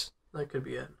case. That could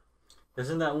be it.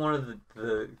 Isn't that one of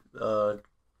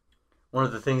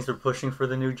the things they're pushing for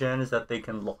the new gen, is that they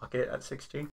can lock it at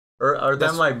 60? Or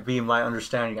that might be my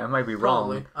understanding. I might be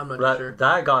probably wrong. I'm not sure.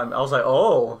 That got me. I was like,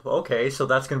 oh, okay, so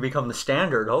that's going to become the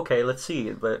standard. Okay, let's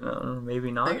see. But maybe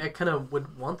not. I kind of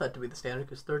would want that to be the standard,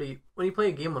 because 30... When you play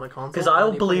a game on a console... Because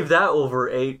I'll believe that over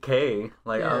 8K.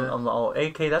 Like, yeah. I'm all,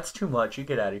 8K, that's too much. You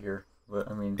get out of here.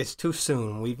 But, I mean... It's too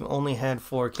soon. We've only had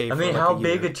 4K I mean, how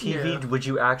big a TV would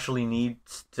you actually need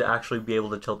to actually be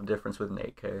able to tell the difference with an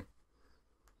 8K?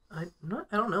 I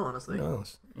don't know, honestly. Who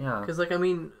knows? Yeah. Because, like, I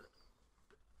mean...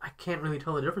 I can't really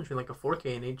tell the difference between, like, a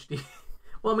 4K and HD.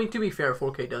 Well, I mean, to be fair,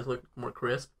 4K does look more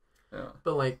crisp. Yeah.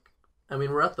 But, like, I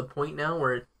mean, we're at the point now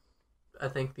where I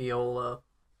think the old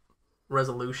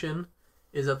resolution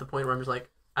is at the point where I'm just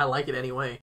like, I like it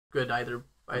anyway. Good either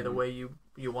way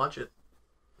you watch it.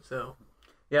 So...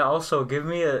 Yeah, also, give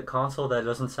me a console that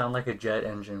doesn't sound like a jet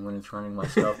engine when it's running my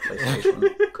stuff,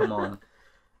 PlayStation. Come on.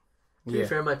 To be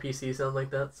fair, my PC sounds like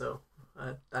that, so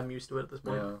I'm used to it at this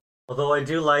point. Yeah. Although I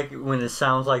do like when it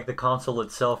sounds like the console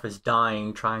itself is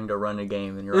dying trying to run a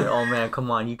game, and you're like, oh man, come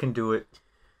on, you can do it.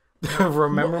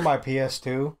 Remember my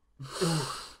PS2?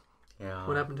 Yeah.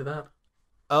 What happened to that?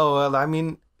 Oh, well, I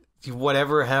mean,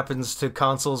 whatever happens to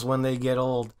consoles when they get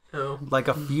old. Oh. Like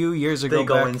a few years ago, they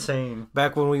go insane.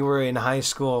 Back when we were in high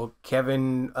school,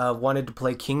 Kevin wanted to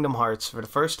play Kingdom Hearts for the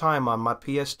first time on my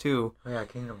PS2. Oh, yeah,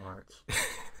 Kingdom Hearts.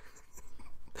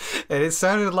 And it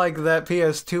sounded like that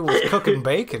PS2 was cooking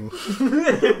bacon.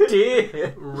 It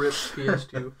did. Rip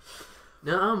PS2.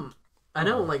 Now, I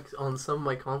know, like, on some of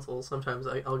my consoles, sometimes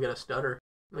I'll get a stutter.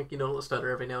 Like, a stutter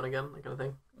every now and again, that kind of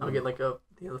thing. I'll get, like, the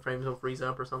frames will freeze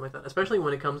up or something like that. Especially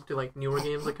when it comes to, like, newer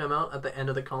games that come out at the end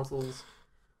of the console's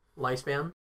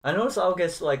lifespan. I noticed I'll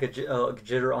get like a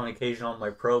jitter on occasion on my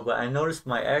Pro, but I noticed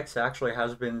my X actually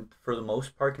has been, for the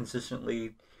most part,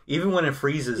 consistently. Even when it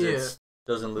freezes, it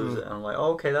doesn't lose it. And I'm like,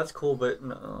 oh, okay, that's cool, but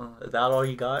no, is that all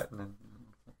you got? And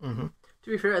then, To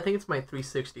be fair, I think it's my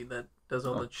 360 that does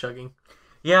all the chugging.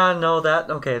 Yeah, no,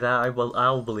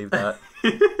 I'll believe that.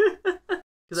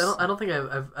 Because I don't think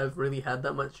I've really had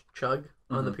that much chug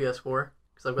on the PS4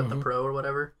 because I've got the Pro or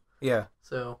whatever. Yeah.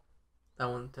 So that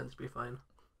one tends to be fine.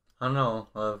 I don't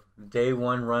know. Day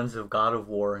one runs of God of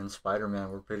War and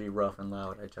Spider-Man were pretty rough and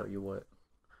loud. I tell you what.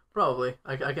 Probably,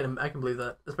 I can believe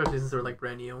that, especially since they're like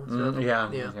brand new and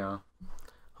stuff. Yeah.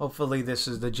 Hopefully, this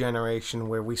is the generation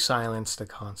where we silence the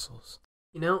consoles.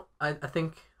 You know, I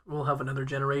think we'll have another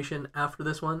generation after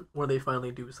this one where they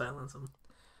finally do silence them.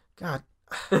 God.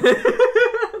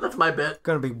 That's my bet.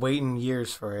 Gonna be waiting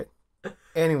years for it.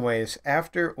 Anyways,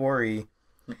 after Ori,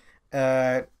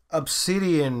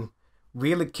 Obsidian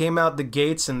really came out the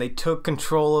gates and they took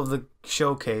control of the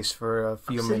showcase for a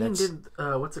few minutes. Obsidian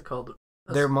did, what's it called?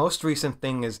 Their most recent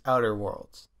thing is Outer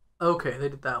Worlds. Okay, they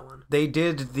did that one. They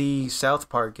did the South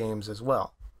Park games as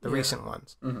well, the recent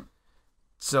ones.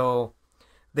 So,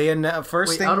 they announced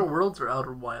first thing. Outer Worlds or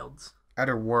Outer Wilds?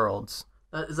 Outer Worlds.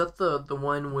 Is that the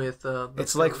one with?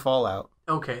 It's like Fallout.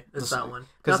 Okay, it's that one.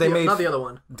 Because not the other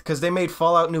one. Because they made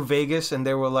Fallout New Vegas, and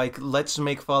they were like, let's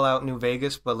make Fallout New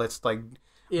Vegas, but let's like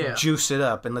juice it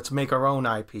up and let's make our own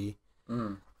IP.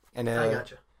 And I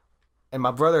gotcha. And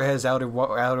my brother has Outer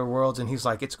Worlds, and he's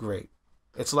like, it's great.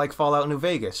 It's like Fallout New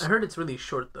Vegas. I heard it's really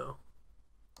short though.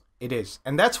 It is,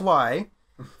 and that's why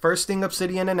first thing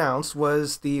Obsidian announced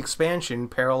was the expansion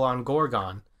Peril on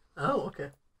Gorgon. Oh, okay.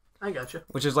 I gotcha.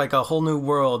 Which is like a whole new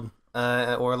world,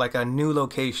 or like a new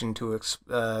location to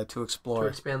explore. To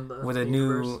expand with the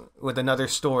universe. with another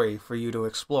story for you to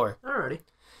explore. Alrighty.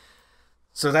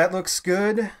 So that looks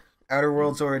good. Outer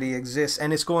Worlds already exists,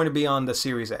 and it's going to be on the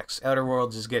Series X. Outer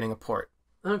Worlds is getting a port.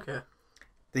 Okay.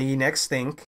 The next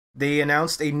thing, they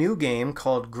announced a new game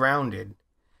called Grounded,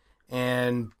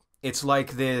 and it's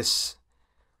like this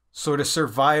sort of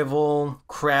survival,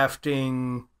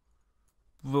 crafting,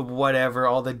 whatever,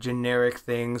 all the generic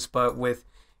things, but with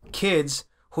kids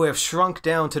who have shrunk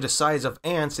down to the size of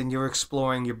ants, and you're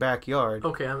exploring your backyard.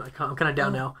 Okay, I'm kind of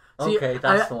down now. See, okay,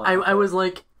 that's the one. I was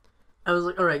like,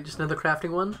 all right, just another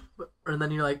crafting one, and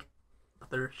then you're like, but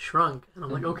they're shrunk, and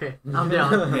I'm like, okay, I'm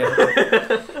down.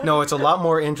 No, it's a lot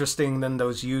more interesting than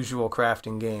those usual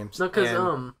crafting games. No, because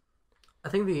I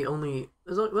think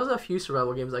there's a few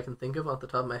survival games I can think of off the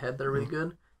top of my head that are really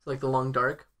good. It's like The Long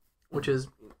Dark, which is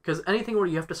because anything where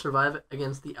you have to survive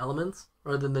against the elements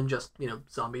rather than just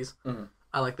zombies.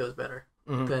 I like those better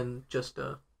than just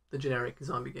the generic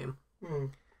zombie game.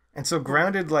 And so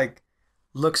Grounded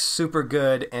looks super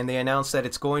good, and they announced that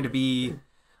it's going to be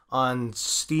on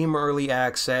Steam Early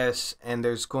Access, and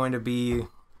there's going to be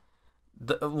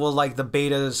the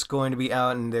beta is going to be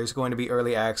out, and there's going to be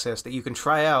early access that you can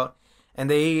try out. And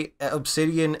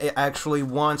Obsidian actually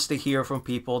wants to hear from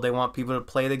people. They want people to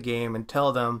play the game and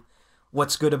tell them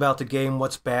what's good about the game,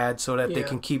 what's bad, so that they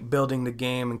can keep building the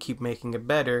game and keep making it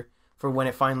better for when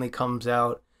it finally comes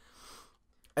out.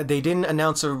 They didn't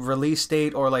announce a release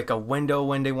date or like a window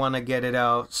when they want to get it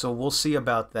out, so we'll see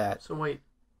about that. So wait,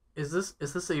 is this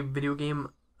a video game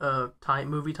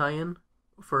movie tie-in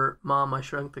for Mom, I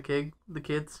Shrunk the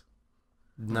Kids?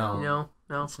 No.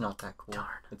 No. It's not that cool. Darn.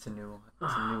 It's a new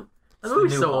one. That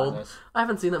movie's so old. I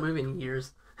haven't seen that movie in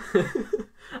years.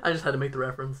 I just had to make the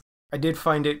reference. I did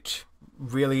find it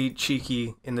really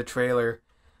cheeky in the trailer.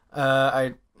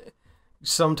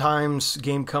 Sometimes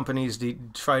game companies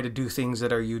try to do things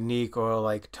that are unique or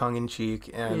like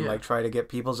tongue-in-cheek and like try to get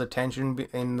people's attention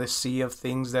in the sea of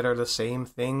things that are the same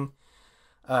thing.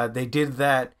 They did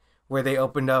that where they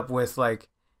opened up with like,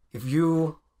 if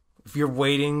you're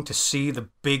waiting to see the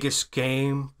biggest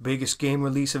game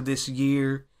release of this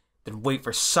year, then wait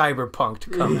for Cyberpunk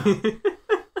to come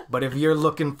out. But if you're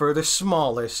looking for the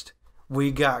smallest,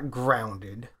 we got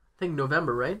Grounded. I think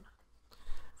November, right?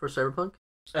 For Cyberpunk?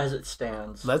 As it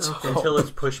stands. Let's hope. Until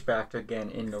it's pushed back again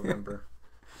in November.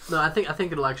 No, I think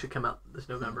it'll actually come out this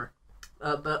November.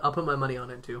 But I'll put my money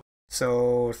on it too.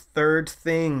 So, third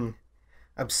thing,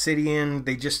 Obsidian,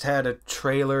 they just had a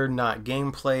trailer, not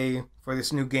gameplay, for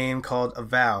this new game called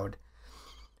Avowed,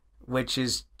 which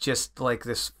is just like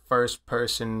this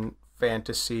first-person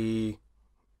fantasy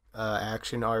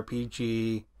action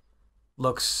RPG.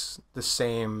 Looks the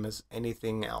same as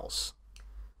anything else.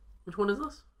 Which one is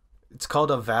this? It's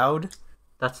called Avowed.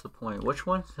 That's the point. Which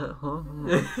one?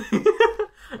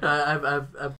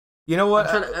 I've You know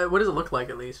what? what does it look like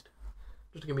at least?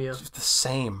 Just give me a. Just the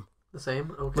same. The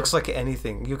same? Okay. Looks like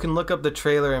anything. You can look up the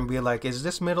trailer and be like, is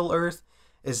this Middle Earth?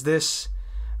 Is this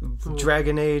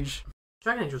Dragon Age?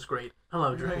 Dragon Age was great. I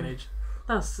love Dragon Age.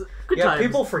 That's good Yeah, times.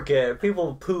 people forget.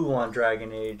 People poo on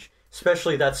Dragon Age.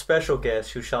 Especially that special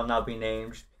guest who shall not be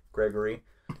named, Gregory.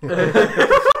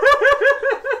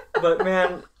 But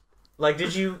man, like,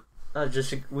 did you did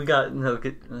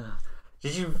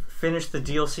you finish the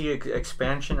DLC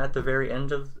expansion at the very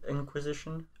end of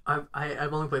Inquisition?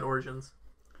 I've only played Origins.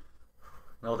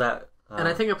 No, that. And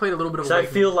I think I played a little bit of. I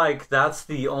feel like that's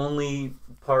the only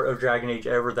part of Dragon Age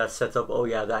ever that sets up. Oh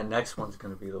yeah, that next one's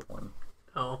gonna be the one.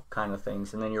 Oh. Kind of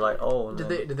things, and then you're like, oh.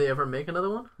 Did they ever make another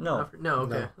one? No. No.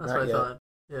 Okay, No, that's what I yet. thought.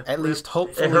 Yeah. At least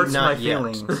hopefully it hurts not my yet.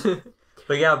 feelings.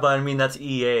 But I mean that's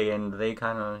EA, and they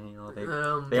kind of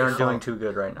they aren't doing too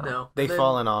good right now. No, They've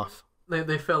fallen off.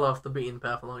 They fell off the beaten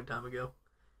path a long time ago,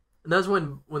 and that's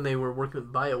when they were working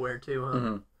with BioWare too. Huh?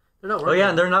 Mm-hmm. They're not working. Oh yeah,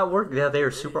 and they're not working. Yeah, they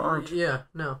are super aren't. Yeah,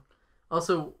 no.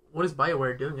 Also, what is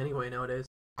BioWare doing anyway nowadays?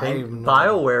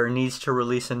 BioWare needs to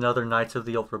release another Knights of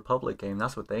the Old Republic game.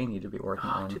 That's what they need to be working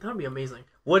on. Dude, that'd be amazing.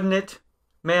 Wouldn't it?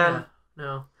 Man. Yeah,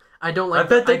 no. I don't like I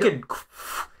bet they could.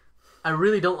 I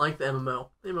really don't like the MMO.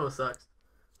 The MMO sucks.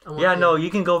 Yeah, no, you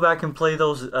can go back and play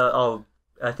those.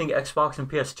 I think Xbox and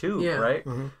PS2, right?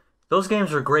 Mm-hmm. Those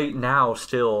games are great now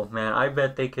still, man. I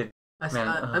bet they could.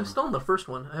 I'm still in the first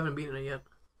one. I haven't beaten it yet.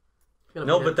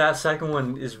 No, but that second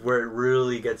one is where it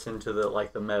really gets into the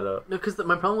meta. No, because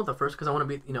my problem with the first, because I want to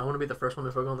beat the first one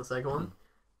before going to the second one,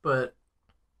 but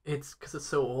it's because it's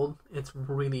so old. It's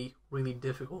really, really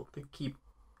difficult to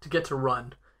get to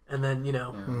run, and then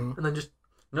and then just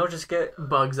get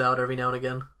bugs out every now and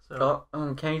again. So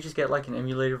can you just get like an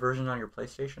emulated version on your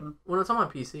PlayStation? Well, it's on my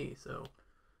PC, so.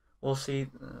 We'll see.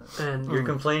 And you're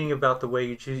complaining about the way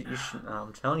you choose.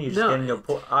 I'm telling you, just getting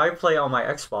I play on my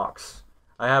Xbox.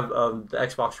 I have the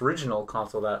Xbox original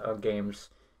console that games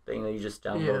thing that you just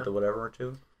download the whatever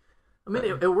to. I mean,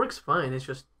 it works fine. It's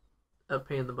just a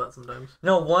pain in the butt sometimes.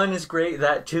 No, 1 is great.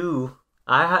 That 2,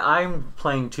 I'm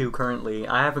playing 2 currently.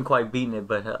 I haven't quite beaten it,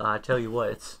 but I tell you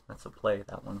what, that's a play,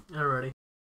 that one. Alrighty.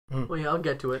 Well, yeah, I'll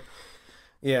get to it.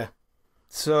 Yeah.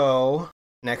 So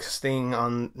next thing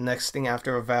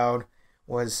after Avowed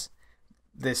was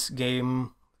this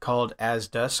game called As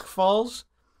Dusk Falls.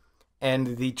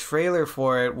 And the trailer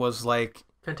for it was like...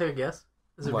 Can I take a guess?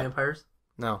 Is it vampires?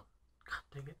 No. God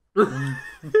dang it.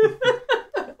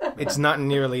 It's not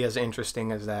nearly as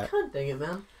interesting as that. God dang it,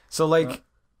 man. So, like,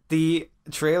 the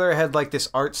trailer had, like, this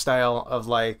art style of,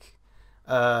 like,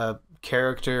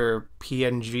 character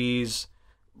PNGs,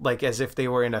 like, as if they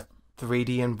were in a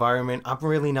 3D environment. I'm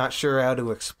really not sure how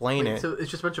to explain it. So it's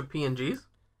just a bunch of PNGs?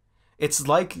 It's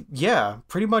like, yeah,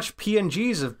 pretty much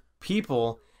PNGs of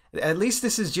people... At least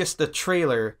this is just the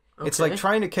trailer. Okay. It's like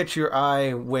trying to catch your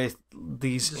eye with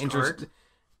these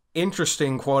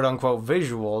interesting quote-unquote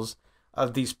visuals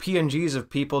of these PNGs of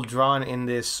people drawn in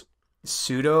this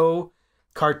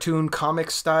pseudo-cartoon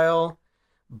comic style,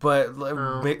 but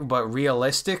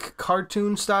realistic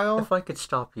cartoon style. If I could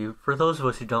stop you, for those of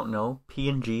us who don't know,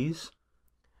 PNGs?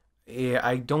 Yeah,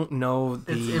 I don't know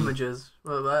It's images.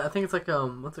 Well, I think it's like,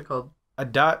 what's it called? A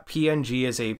 .png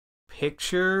is a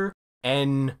picture...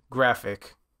 N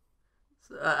graphic.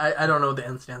 I don't know what the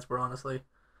N stands for, honestly,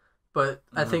 but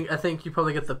I think you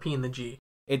probably get the P and the G.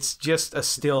 It's just a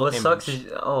still image. Sucks is,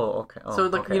 okay. So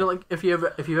like like if you've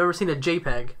ever seen a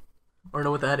JPEG, or know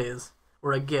what that is,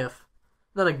 or a GIF,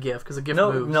 not a GIF because a GIF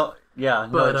moves. No,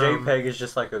 JPEG is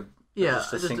just like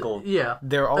just a single. Yeah,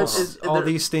 they're all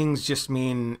these things just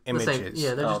mean images.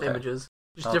 Yeah, they're just images,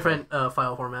 just different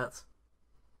file formats.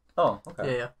 Oh,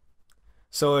 okay. Yeah.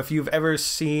 So if you've ever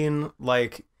seen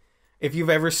like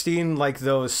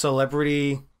those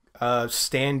celebrity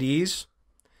standees.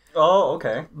 Oh,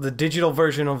 okay. The digital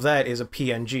version of that is a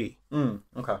PNG.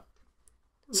 Okay.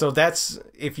 So that's,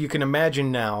 if you can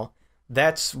imagine now,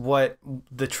 that's what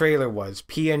the trailer was.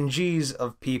 PNGs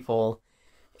of people,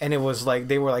 and it was like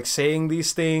they were like saying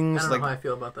these things. I don't know how I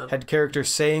feel about that. Had characters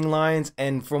saying lines,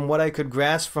 and from what I could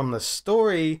grasp from the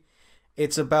story,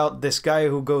 it's about this guy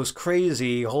who goes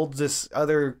crazy, holds this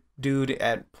other dude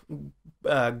at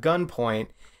gunpoint,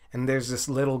 and there's this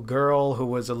little girl who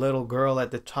was a little girl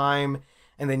at the time,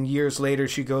 and then years later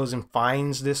she goes and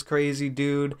finds this crazy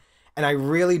dude. And I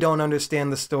really don't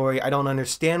understand the story. I don't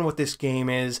understand what this game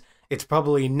is. It's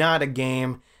probably not a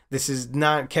game. This is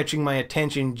not catching my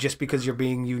attention just because you're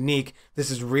being unique. This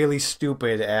is really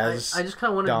stupid. I just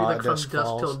kind of wanted to be like From Dusk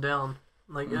Till Dawn.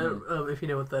 Like, if you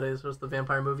know what that is, it was the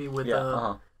vampire movie with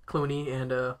Clooney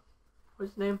and,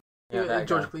 what's his name? Yeah,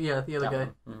 George Clooney. Yeah, the other guy.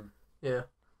 Yeah.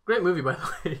 Great movie, by the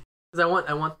way.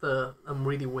 Because I'm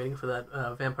really waiting for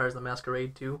that Vampires the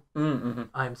Masquerade 2. Mm-hmm.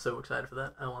 I'm so excited for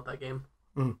that. I want that game.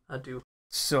 I do.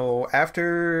 So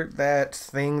after that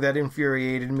thing that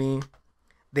infuriated me,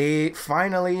 they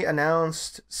finally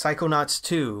announced Psychonauts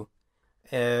 2.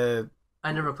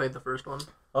 I never played the first one.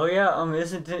 Oh yeah,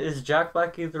 is Jack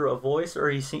Black either a voice or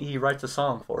he writes a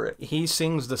song for it? He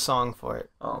sings the song for it.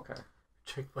 Oh, okay.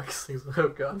 Jack Black sings, oh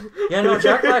god. Yeah, no,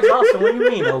 Jack Black's awesome. What do you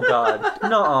mean, oh god?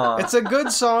 No. It's a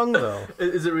good song though.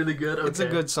 Is it really good? Okay. It's a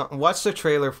good song. Watch the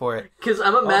trailer for it. Because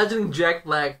I'm imagining Jack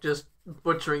Black just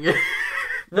butchering it.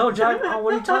 No, Jack. Oh,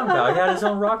 what are you talking about? He had his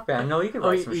own rock band. No, he can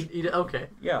write some shit. Okay.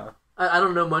 Yeah. I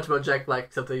don't know much about Jack Black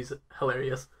except that he's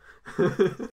hilarious.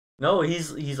 No,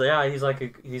 he's like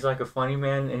a funny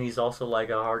man, and he's also like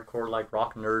a hardcore like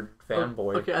rock nerd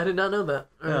fanboy. Okay, I did not know that.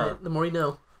 All right, the more you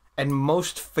know. And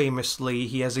most famously,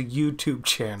 he has a YouTube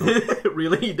channel.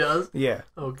 Really, he does? Yeah.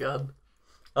 Oh god.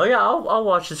 Oh yeah, I'll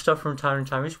watch his stuff from time to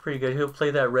time. He's pretty good. He'll play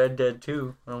that Red Dead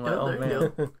 2. And I'm like, oh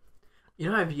man. You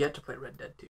know, I've yet to play Red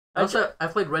Dead 2. I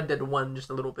played Red Dead 1 just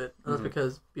a little bit. And that's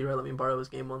because B-Ray let me borrow his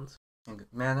game once.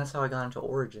 Man, that's how I got into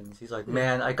Origins. He's like,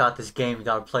 man, I got this game. You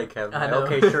gotta play, Kevin. I know.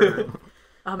 Okay, sure. And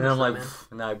I'm like, man.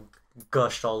 And I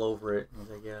gushed all over it. He's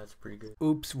like, yeah, it's pretty good.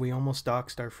 Oops, we almost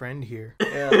doxed our friend here.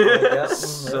 Yeah.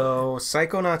 So,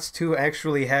 Psychonauts 2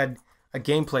 actually had a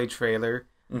gameplay trailer.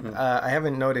 Mm-hmm. I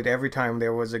haven't noted every time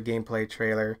there was a gameplay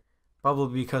trailer.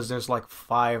 Probably because there's like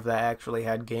 5 that actually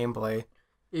had gameplay.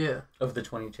 Yeah. Of the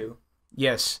 22?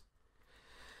 Yes.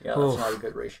 Yeah, that's not a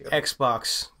good ratio.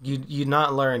 Xbox, you're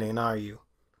not learning, are you?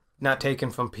 Not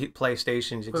taken from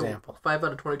PlayStation's example. 5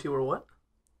 out of 22 were what?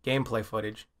 Gameplay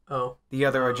footage. Oh. The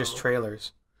other are just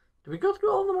trailers. Did we go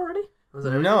through all of them already?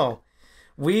 No.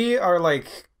 We are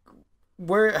like...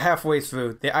 We're halfway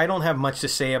through. I don't have much to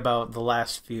say about the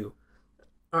last few.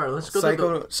 Alright, let's go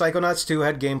through Psychonauts 2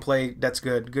 had gameplay. That's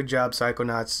good. Good job,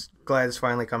 Psychonauts. Glad it's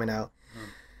finally coming out.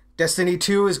 Destiny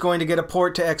 2 is going to get a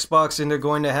port to Xbox, and they're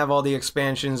going to have all the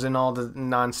expansions and all the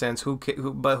nonsense.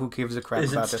 But who gives a crap about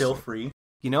this? Is it still free?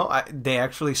 You know, they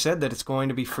actually said that it's going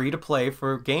to be free to play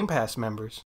for Game Pass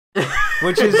members.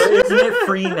 Which is... Isn't it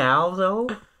free now, though?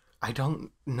 I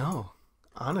don't know.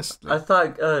 Honestly. I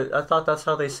thought that's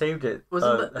how they saved it.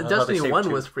 Wasn't Destiny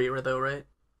 1 was free, though, right?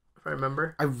 If I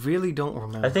remember. I really don't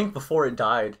remember. I think before it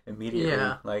died immediately.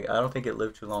 Yeah. Like, I don't think it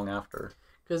lived too long after.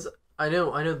 Because... I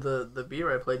know the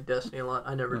B-Ray played Destiny a lot.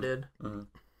 I never did. Mm-hmm.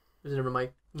 It was never my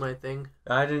thing.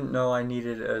 I didn't know I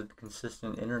needed a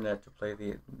consistent internet to play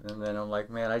and then I'm like,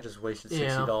 man, I just wasted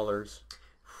 $60.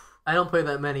 I don't play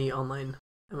that many online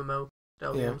MMO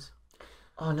style games.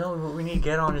 Oh no, what we need to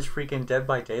get on is freaking Dead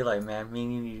by Daylight, man.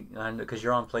 Because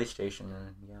you're on PlayStation,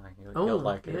 and you'll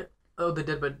like it. Oh, the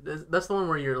Dead by... That's the one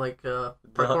where you're like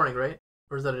parkouring, right?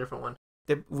 Or is that a different one?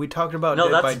 We talked about Dead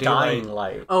by that's Daylight. Dying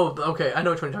Light. Oh, okay. I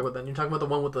know which one you're talking about then. You're talking about the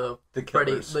one with the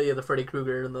Freddy, killers. the Freddy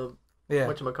Krueger and the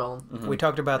whatchamacallem. Mm-hmm. We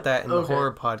talked about that in the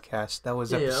horror podcast. That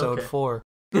was episode 4.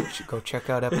 Go check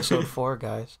out episode 4,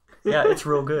 guys. Yeah, it's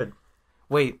real good.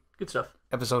 Wait. Good stuff.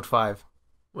 Episode 5.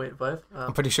 Wait, 5?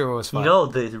 I'm pretty sure it was 5. You know,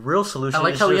 the real solution I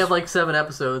like how we have like 7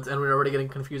 episodes and we're already getting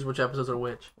confused which episodes are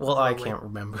which. Well, I can't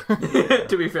remember.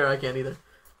 To be fair, I can't either.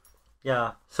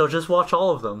 Yeah, so just watch all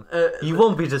of them. You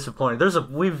won't be disappointed.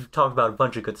 We've talked about a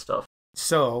bunch of good stuff.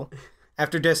 So,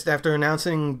 after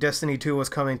announcing Destiny 2 was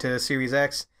coming to Series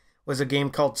X, was a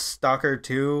game called Stalker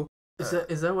 2.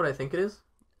 Is that what I think it is?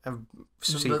 A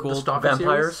sequel? The Stalker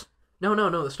Vampires? Series?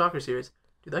 No, the Stalker series.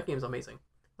 Dude, that game's amazing.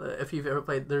 If you've ever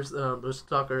played, there's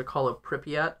Stalker Call of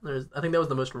Pripyat. I think that was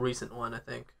the most recent one, I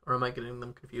think. Or am I getting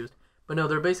them confused? But no,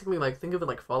 they're basically like, think of it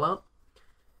like Fallout.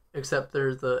 Except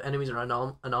the enemies are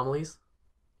anomalies,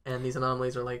 and these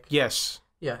anomalies are like... Yes.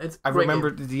 Yeah, it's I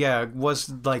remember, it was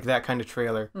like that kind of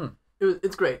trailer.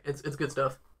 It's great. It's good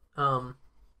stuff. I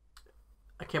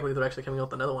can't believe they're actually coming out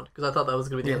with another one, because I thought that was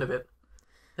going to be the end of it.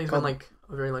 I think it's been like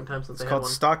a very long time since they had one. It's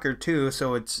called Stalker 2,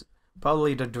 so it's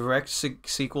probably the direct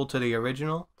sequel to the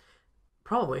original?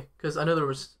 Probably, because I know there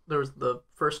was the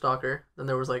first Stalker, then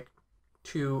there was like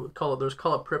there was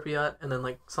Call of Pripyat, and then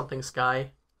like something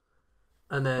Sky.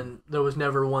 And then there was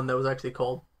never one that was actually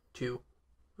called 2.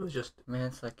 It was just... Man,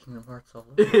 it's like Kingdom Hearts all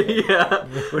over. Yeah.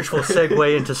 Which will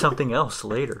segue into something else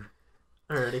later.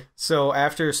 Alrighty. So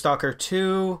after Stalker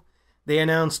 2, they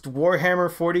announced Warhammer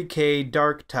 40k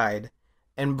Dark Tide.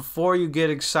 And before you get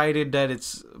excited that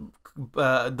it's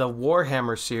the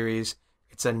Warhammer series,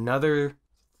 it's another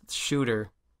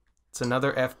shooter. It's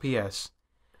another FPS.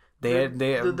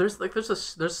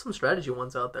 There's some strategy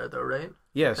ones out there though, right?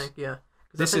 Yes. I think, yeah.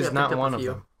 This is not one of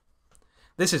them.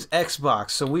 This is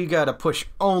Xbox, so we gotta push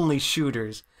only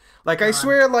shooters. Like, I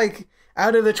swear, like,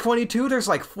 Out of the 22, there's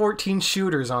like 14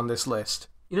 shooters on this list.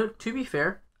 You know, to be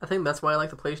fair, I think that's why I like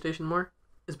the PlayStation more.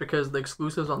 Is because the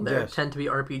exclusives on there tend to be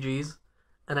RPGs,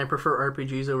 and I prefer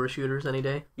RPGs over shooters any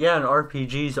day. Yeah, and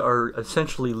RPGs are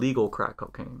essentially legal crack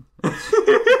cocaine.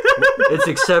 It's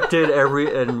accepted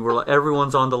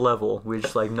everyone's on the level. We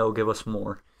just like, no, give us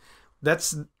more.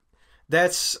 That's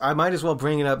I might as well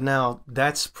bring it up now.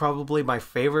 That's probably my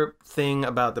favorite thing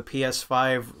about the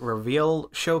PS5 reveal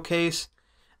showcase,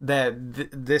 that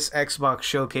this Xbox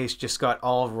showcase just got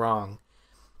all wrong.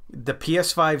 The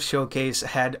PS5 showcase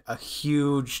had a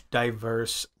huge,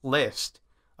 diverse list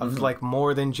of like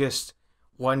more than just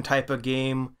one type of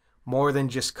game, more than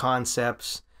just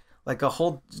concepts, like a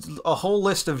whole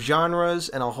list of genres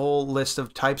and a whole list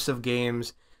of types of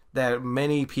games that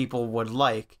many people would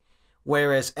like.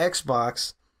 Whereas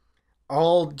Xbox,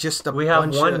 we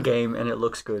have one game and it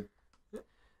looks good.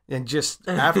 And just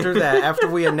after that, after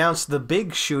we announced the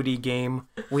big shooty game,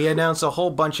 we announced a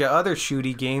whole bunch of other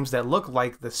shooty games that look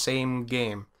like the same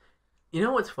game. You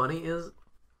know what's funny is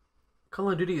Call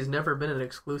of Duty has never been an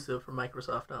exclusive for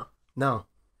Microsoft now. No.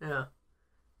 Yeah.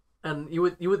 And you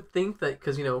would think that,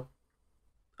 because, you know,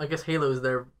 I guess Halo is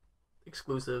their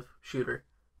exclusive shooter.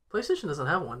 PlayStation doesn't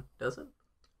have one, does it?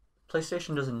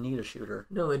 PlayStation doesn't need a shooter.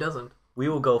 No, it doesn't. We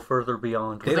will go further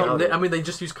beyond. They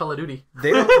just use Call of Duty.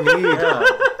 They don't need...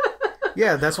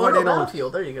 Yeah, that's why they don't...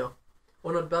 Battlefield, there you go.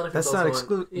 Battlefield. That's not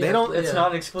exclusive. It's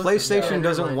not exclusive. PlayStation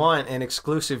doesn't want an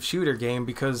exclusive shooter game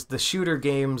because the shooter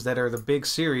games that are the big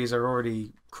series are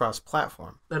already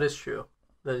cross-platform. That is true.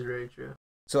 That is very true.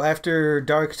 So after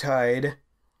Dark Tide,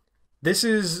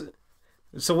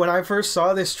 so when I first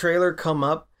saw this trailer come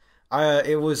up,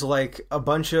 it was like a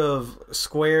bunch of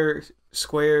squares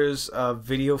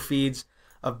video feeds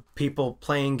of people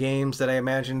playing games that I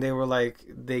imagined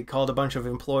they called a bunch of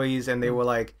employees and they were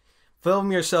like,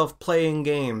 film yourself playing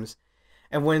games.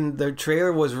 And when the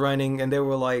trailer was running and they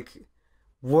were like,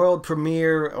 world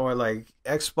premiere or like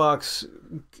Xbox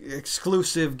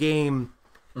exclusive game,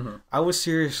 I was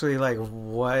seriously like,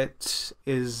 what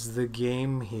is the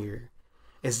game here?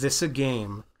 Is this a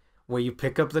game where you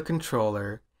pick up the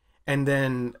controller and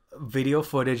then video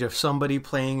footage of somebody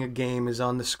playing a game is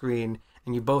on the screen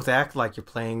and you both act like you're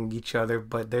playing each other,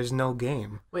 but there's no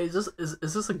game? Wait, is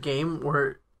this a game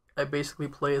where I basically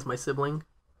play as my sibling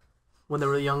when they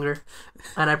were younger,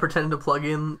 and I pretended to plug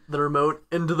in the remote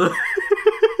into the...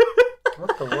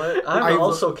 What the what? I'm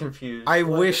also confused. I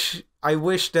wish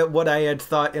that what I had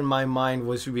thought in my mind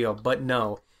was real, but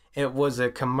no. It was a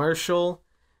commercial,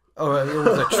 or it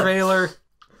was a trailer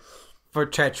for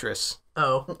Tetris.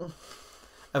 Oh.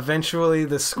 Eventually,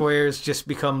 the squares just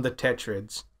become the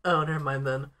Tetrids. Oh, never mind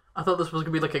then. I thought this was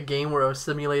going to be like a game where I was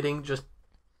simulating just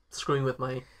screwing with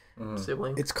my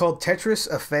sibling. It's called Tetris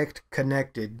Effect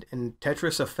Connected, and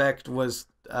Tetris Effect was,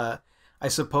 I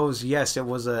suppose, yes, it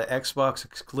was a Xbox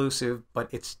exclusive, but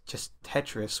it's just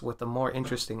Tetris with a more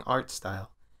interesting art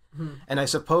style. And I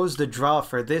suppose the draw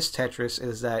for this Tetris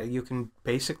is that you can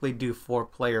basically do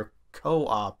 4-player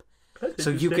co-op, so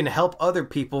you can help other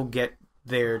people get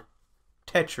their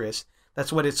Tetris.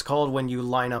 That's what it's called when you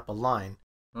line up a line.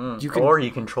 Or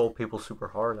you control people super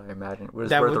hard, I imagine.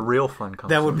 That's where the real fun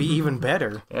comes That would be even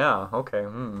better. Yeah, okay.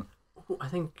 I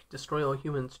think destroy all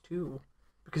humans too,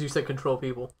 because you said control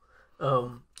people.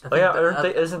 Isn't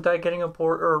that getting a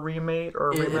port or a remake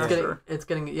or a remaster? It's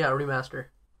getting a remaster.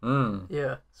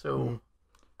 Yeah, so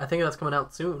I think that's coming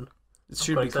out soon. It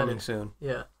should be coming soon.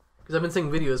 Yeah, because I've been seeing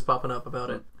videos popping up about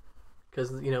it,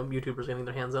 because YouTubers getting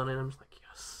their hands on it. And I'm just like,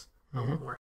 yes, I want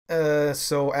more.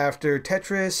 So after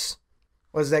Tetris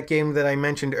was that game that I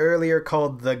mentioned earlier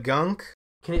called The Gunk.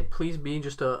 Can it please be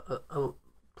just a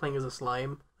playing as a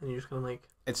slime and you're just gonna like?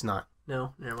 It's not.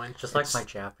 No, never mind. Just like my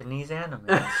Japanese anime.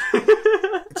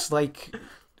 It's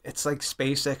like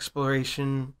space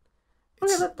exploration.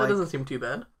 That doesn't seem too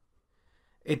bad.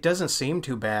 It doesn't seem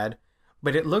too bad,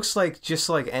 but it looks like just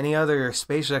like any other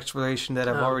space exploration that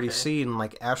I've already seen,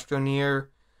 like Astroneer,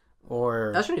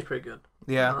 or Astroneer's pretty good.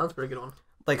 Yeah, that's a pretty good one.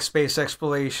 Like space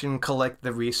exploration, collect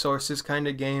the resources kind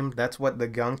of game. That's what The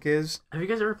Gunk is. Have you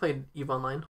guys ever played EVE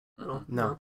Online?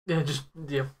 No. Yeah,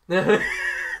 yeah.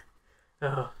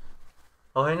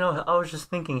 Oh, I know. I was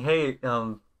just thinking. Hey,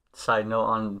 side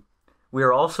note we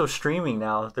are also streaming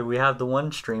now. That we have the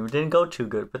one stream. It didn't go too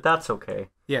good, but that's okay.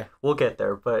 Yeah, we'll get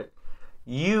there. But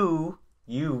I'm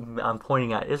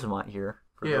pointing at Ismat here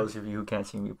for those of you who can't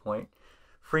see me point.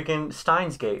 Freaking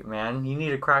Steins Gate, man. You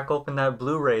need to crack open that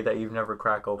Blu-ray that you've never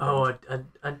cracked open. Oh,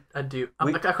 I do.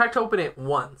 I cracked open it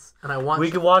once, and I watched...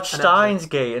 We could watch Steins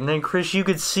Gate, and then, Chris, you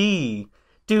could see...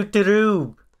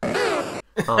 Doo-doo-doo.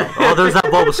 Oh, there's that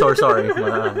Bulbasaur, sorry.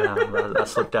 I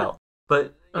slipped out.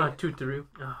 But Tuturu.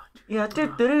 yeah,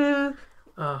 doo-doo-doo.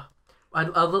 I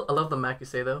love the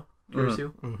Makise though.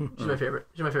 Kirisu. She's my favorite.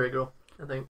 She's my favorite girl, I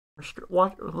think.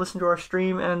 Listen to our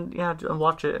stream and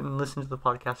watch it and listen to the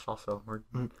podcast also. We're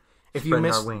if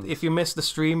you missed the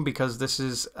stream, because this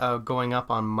is going up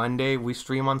on Monday, we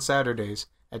stream on Saturdays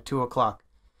at 2:00,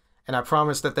 and I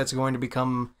promise that that's going to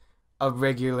become a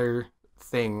regular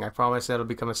thing. I promise that'll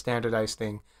become a standardized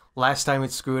thing. Last time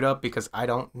it screwed up because I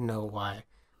don't know why,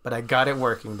 but I got it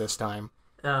working this time.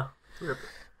 Yeah.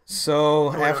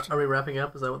 So are we wrapping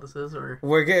up? Is that what this is, or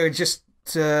we're getting just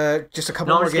a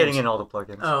couple more games. Getting in all the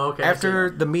plugins. Oh, okay. After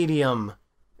the medium,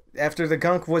 after the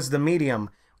gunk was the medium,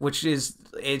 which is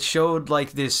it showed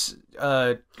like this.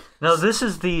 Now this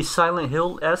is the Silent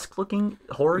Hill-esque looking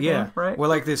horror game, right? Well,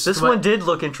 like this. This one did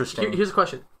look interesting. Here's a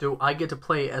question: do I get to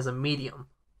play as a medium?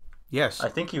 Yes, I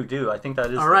think you do. I think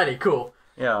that is. Alrighty, cool.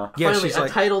 Yeah. Finally, she's a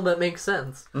title that makes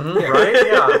sense. Mm-hmm, right?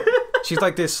 Yeah. She's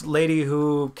like this lady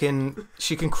who can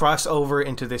cross over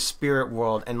into this spirit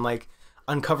world and like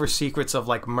uncover secrets of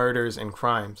like murders and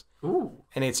crimes. Ooh.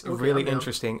 And it's really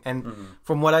interesting. And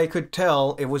from what I could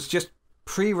tell, it was just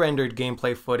pre-rendered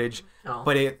gameplay footage,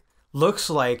 but it looks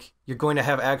like you're going to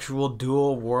have actual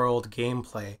dual world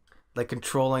gameplay, like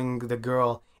controlling the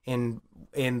girl in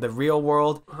the real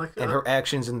world and her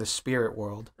actions in the spirit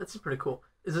world. That's pretty cool.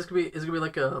 Is it gonna be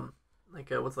like a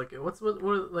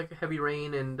Heavy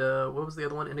Rain and what was the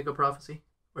other one? Indigo Prophecy?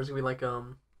 Or is it gonna be like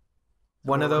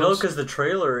one of those? No, because the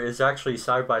trailer is actually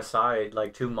side by side,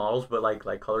 like two models, but like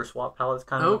color swap palettes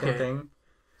kind of looking thing.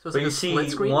 So it's but like you see,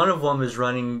 one of them is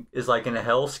like in a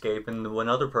hellscape, and one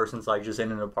other person's like just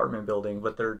in an apartment building,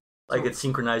 but they're like it's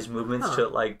synchronized movements to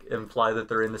like imply that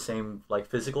they're in the same like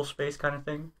physical space kind of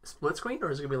thing. Split screen,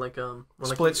 or is it gonna be like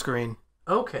split screen?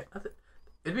 Okay.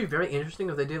 It'd be very interesting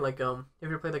if they did like have you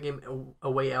ever played that game A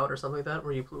Way Out or something like that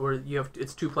where you have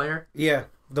it's 2-player? Yeah,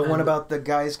 the one about the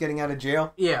guys getting out of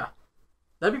jail. Yeah,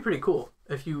 that'd be pretty cool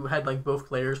if you had like both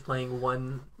players playing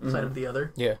one side of the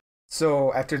other. Yeah.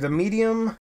 So after the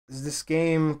medium is this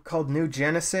game called New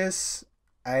Genesis.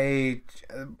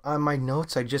 On my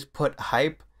notes I just put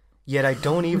hype, yet I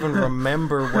don't even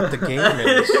remember what the game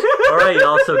is. All right, you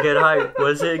also get hype.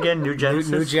 What is it again? New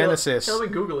Genesis. New Genesis. Let me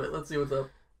Google it. Let's see what's up.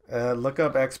 Look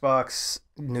up Xbox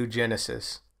New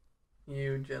Genesis.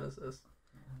 New Genesis.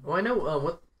 Well, I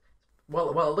know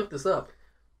while I look this up,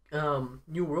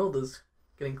 New World is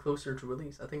getting closer to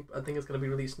release. I think it's going to be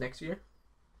released next year,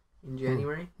 in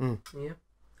January. Yeah,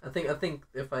 I think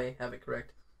if I have it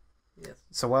correct, yes.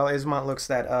 So while Ismat looks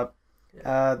that up,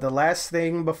 the last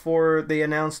thing before they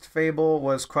announced Fable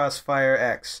was Crossfire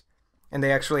X, and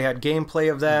they actually had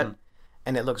gameplay of that,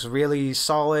 and it looks really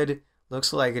solid.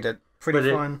 Looks like it.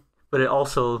 Pretty fun. But it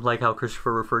also, like how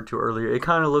Christopher referred to earlier, it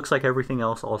kind of looks like everything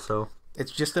else also.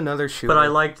 It's just another shooter. But I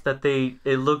liked that you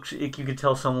could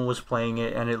tell someone was playing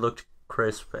it and it looked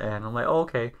crisp. And I'm like, oh,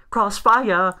 okay.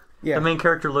 Crossfire! Yeah. The main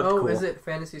character looked cool. Oh, is it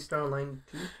Phantasy Star Online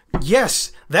 2?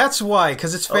 Yes! That's why,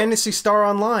 because it's Phantasy Star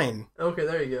Online. Okay,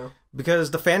 there you go.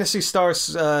 Because the Phantasy Star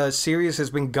series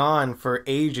has been gone for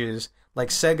ages. Like,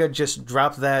 Sega just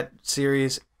dropped that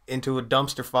series into a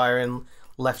dumpster fire and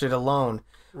left it alone.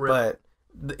 But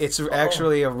it's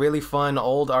actually a really fun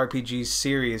old RPG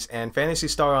series, and Phantasy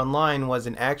Star Online was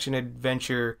an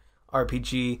action-adventure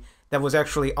RPG that was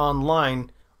actually online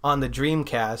on the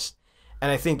Dreamcast,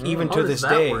 and I think even to this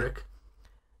day,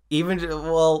 even to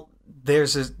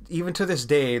this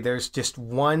day, there's just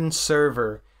one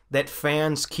server that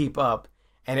fans keep up,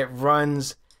 and it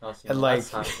runs like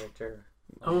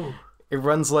it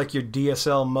runs like your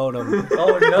DSL modem.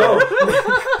 Oh no.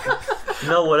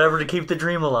 No, whatever to keep the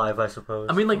dream alive, I suppose.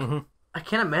 I mean, like, I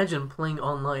can't imagine playing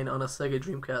online on a Sega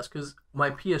Dreamcast, because my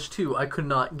PS2, I could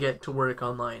not get to work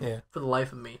online for the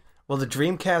life of me. Well, the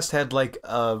Dreamcast had, like,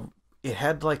 a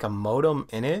modem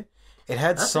in it. It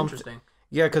had That's interesting.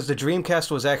 Yeah, because the Dreamcast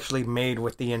was actually made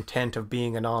with the intent of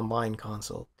being an online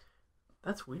console.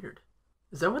 That's weird.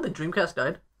 Is that when the Dreamcast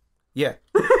died? Yeah.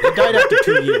 It died after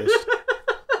 2 years.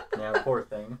 Yeah, poor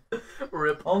thing.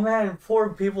 Rip. Oh man, poor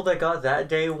people that got that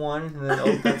day one, and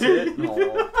then that's it.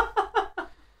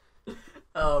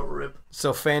 Oh, rip.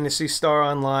 So Phantasy Star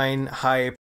Online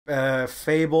hype.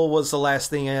 Fable was the last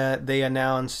thing they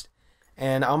announced,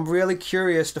 and I'm really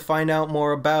curious to find out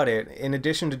more about it. In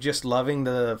addition to just loving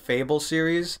the Fable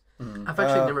series, I've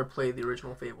actually never played the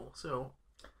original Fable, so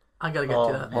I gotta get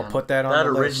to that. I'll put that on that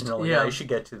the original. list. Yeah, you should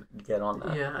get on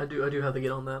that. Yeah, I do have to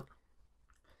get on that.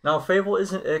 Now, Fable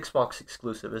isn't Xbox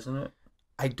exclusive, isn't it?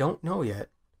 I don't know yet.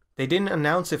 They didn't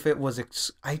announce if it was...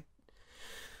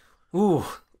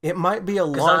 It might be a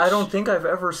launch. Because I don't think I've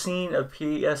ever seen a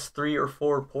PS3 or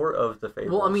 4 port of the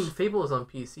Fables. Well, I mean, Fable is on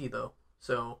PC though,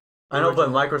 so. I know, but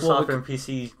Microsoft and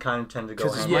PC kind of tend to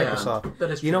go hand in hand. Microsoft.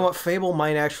 That is true. You know what? Fable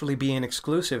might actually be an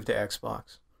exclusive to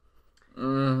Xbox.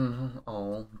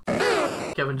 Oh.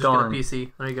 Kevin, just get a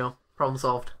PC. There you go. Problem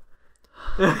solved.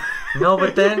 No,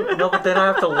 but then I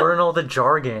have to learn all the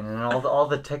jargon and all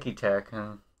the techie tech.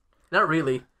 And... Not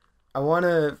really. All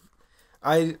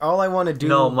I want to do.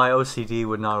 No, my OCD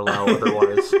would not allow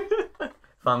otherwise.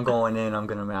 If I'm going in, I'm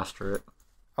gonna master it.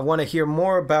 I want to hear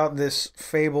more about this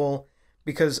Fable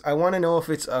because I want to know if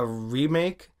it's a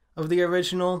remake of the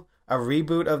original, a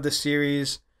reboot of the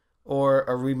series, or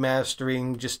a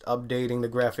remastering, just updating the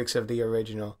graphics of the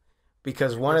original.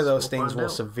 Because one of those things will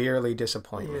severely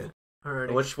disappoint me.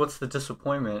 Alrighty. What's the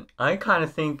disappointment? I kind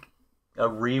of think a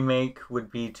remake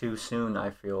would be too soon. I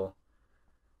feel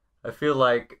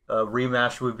like a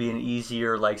remaster would be an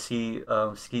easier, like, see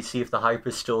if the hype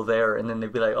is still there, and then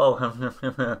they'd be like,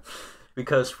 oh,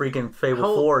 because freaking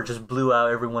Fable 4 just blew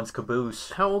out everyone's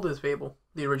caboose. How old is Fable?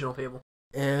 The original Fable?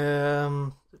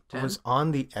 It was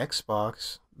on the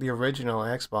Xbox, the original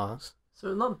Xbox.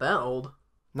 So not that old.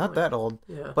 Not that old.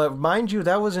 Yeah. But mind you,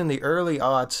 that was in the early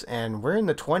aughts, and we're in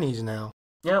the 20s now.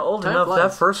 Yeah, old enough.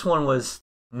 That first one was...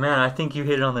 Man, I think you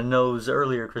hit it on the nose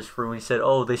earlier, Christopher, when you said,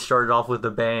 oh, they started off with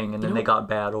a bang, and then they got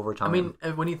bad over time. I mean,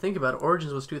 when you think about it,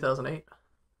 Origins was 2008.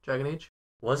 Dragon Age.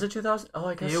 Was it 2000? Oh,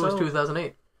 I guess so. It was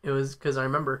 2008. It was, because I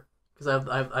remember, because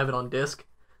I have it on disc,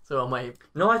 so on my...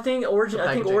 No, I think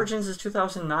Origins is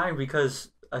 2009,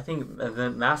 because I think the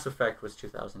Mass Effect was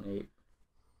 2008.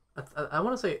 I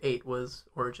want to say 8 was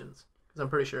Origins, because I'm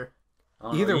pretty sure.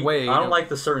 Either way... I don't like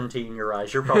the certainty in your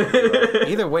eyes. You're probably right.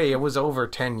 Either way, it was over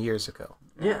 10 years ago.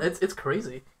 Yeah, it's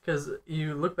crazy, because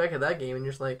you look back at that game, and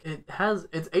you're just like,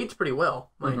 it's aged pretty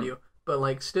well, mind you, but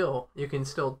like still, you can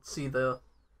still see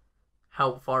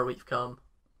how far we've come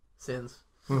since,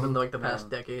 even like the past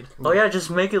decade. Oh yeah, just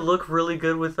make it look really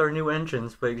good with our new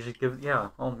engines, but just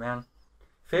oh man.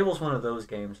 Fable's one of those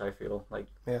games, I feel, like...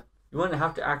 Yeah. You wouldn't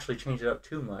have to actually change it up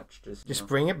too much. Just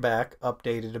bring it back,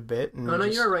 update it a bit. And no,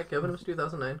 you're right, Kevin. It was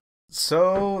 2009.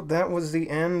 So that was the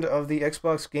end of the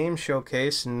Xbox Game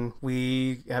Showcase, and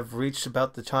we have reached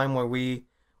about the time where we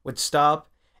would stop,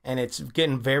 and it's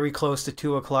getting very close to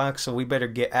 2 o'clock, so we better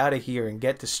get out of here and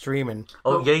get to streaming.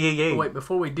 Oh, yeah. Wait,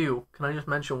 before we do, can I just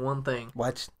mention one thing?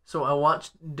 What? So I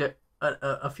watched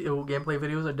a few gameplay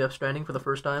videos of Death Stranding for the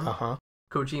first time. Uh-huh.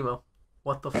 Kojima.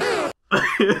 What the f***?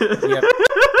 Yep.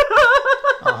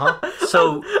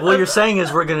 So what you're saying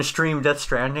is we're gonna stream Death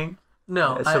Stranding?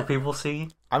 No, so people see.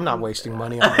 I'm not wasting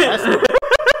money on that.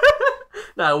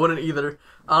 No, I wouldn't either.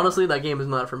 Honestly, that game is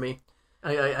not for me.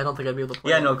 I don't think I'd be able to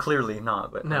play. Yeah, it. No, clearly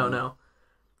not. But no.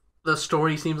 The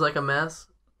story seems like a mess.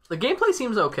 The gameplay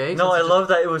seems okay. No, I love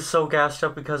that it was so gassed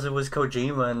up because it was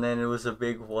Kojima, and then it was a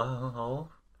big wow.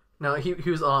 No, he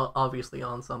was obviously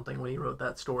on something when he wrote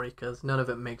that story, because none of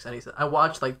it makes any sense. I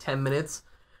watched like 10 minutes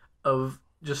of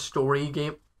just story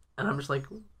game, and I'm just like,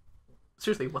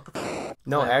 seriously, what the f***?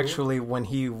 No, actually, when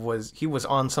he was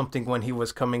on something when he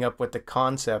was coming up with the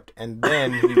concept, and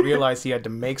then he realized he had to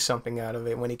make something out of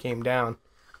it when he came down.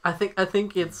 I think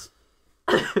it's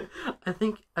I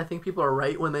think people are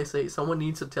right when they say someone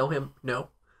needs to tell him no.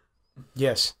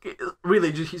 Yes.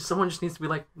 Really, someone just needs to be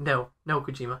like, no,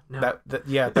 Kojima, no.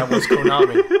 That was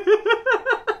Konami.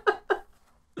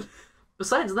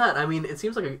 Besides that, I mean, it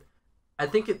seems like I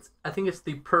think it's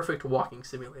the perfect walking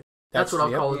simulator. That's what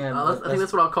I'll call it. I think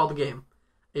that's what I'll call the game.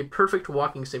 A perfect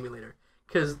walking simulator.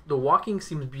 Because the walking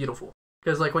seems beautiful.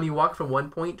 Because like when you walk from one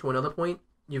point to another point,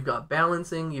 you've got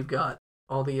balancing, you've got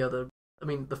all the other... I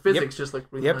mean, the physics just look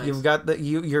really nice. You've got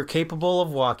you're capable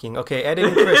of walking. Okay,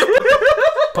 editing Chris.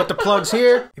 Put the plugs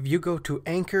here. If you go to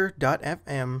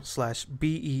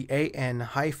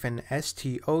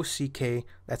anchor.fm/BEAN-STOCK,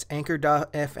 that's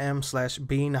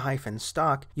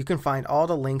anchor.fm/bean-stock, you can find all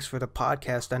the links for the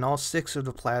podcast on all 6 of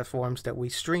the platforms that we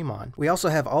stream on. We also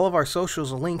have all of our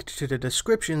socials linked to the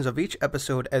descriptions of each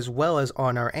episode as well as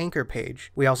on our Anchor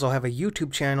page. We also have a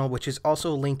YouTube channel which is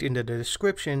also linked in the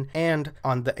description and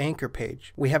on the Anchor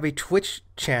page. We have a Twitch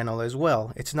channel as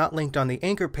well. It's not linked on the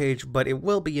Anchor page, but it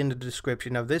will be in the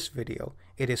description of this video.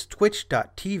 It is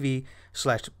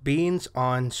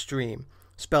twitch.tv/beansonstream,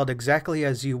 spelled exactly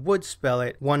as you would spell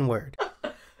it, one word.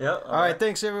 Yeah. All right,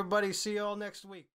 thanks everybody. See you all next week.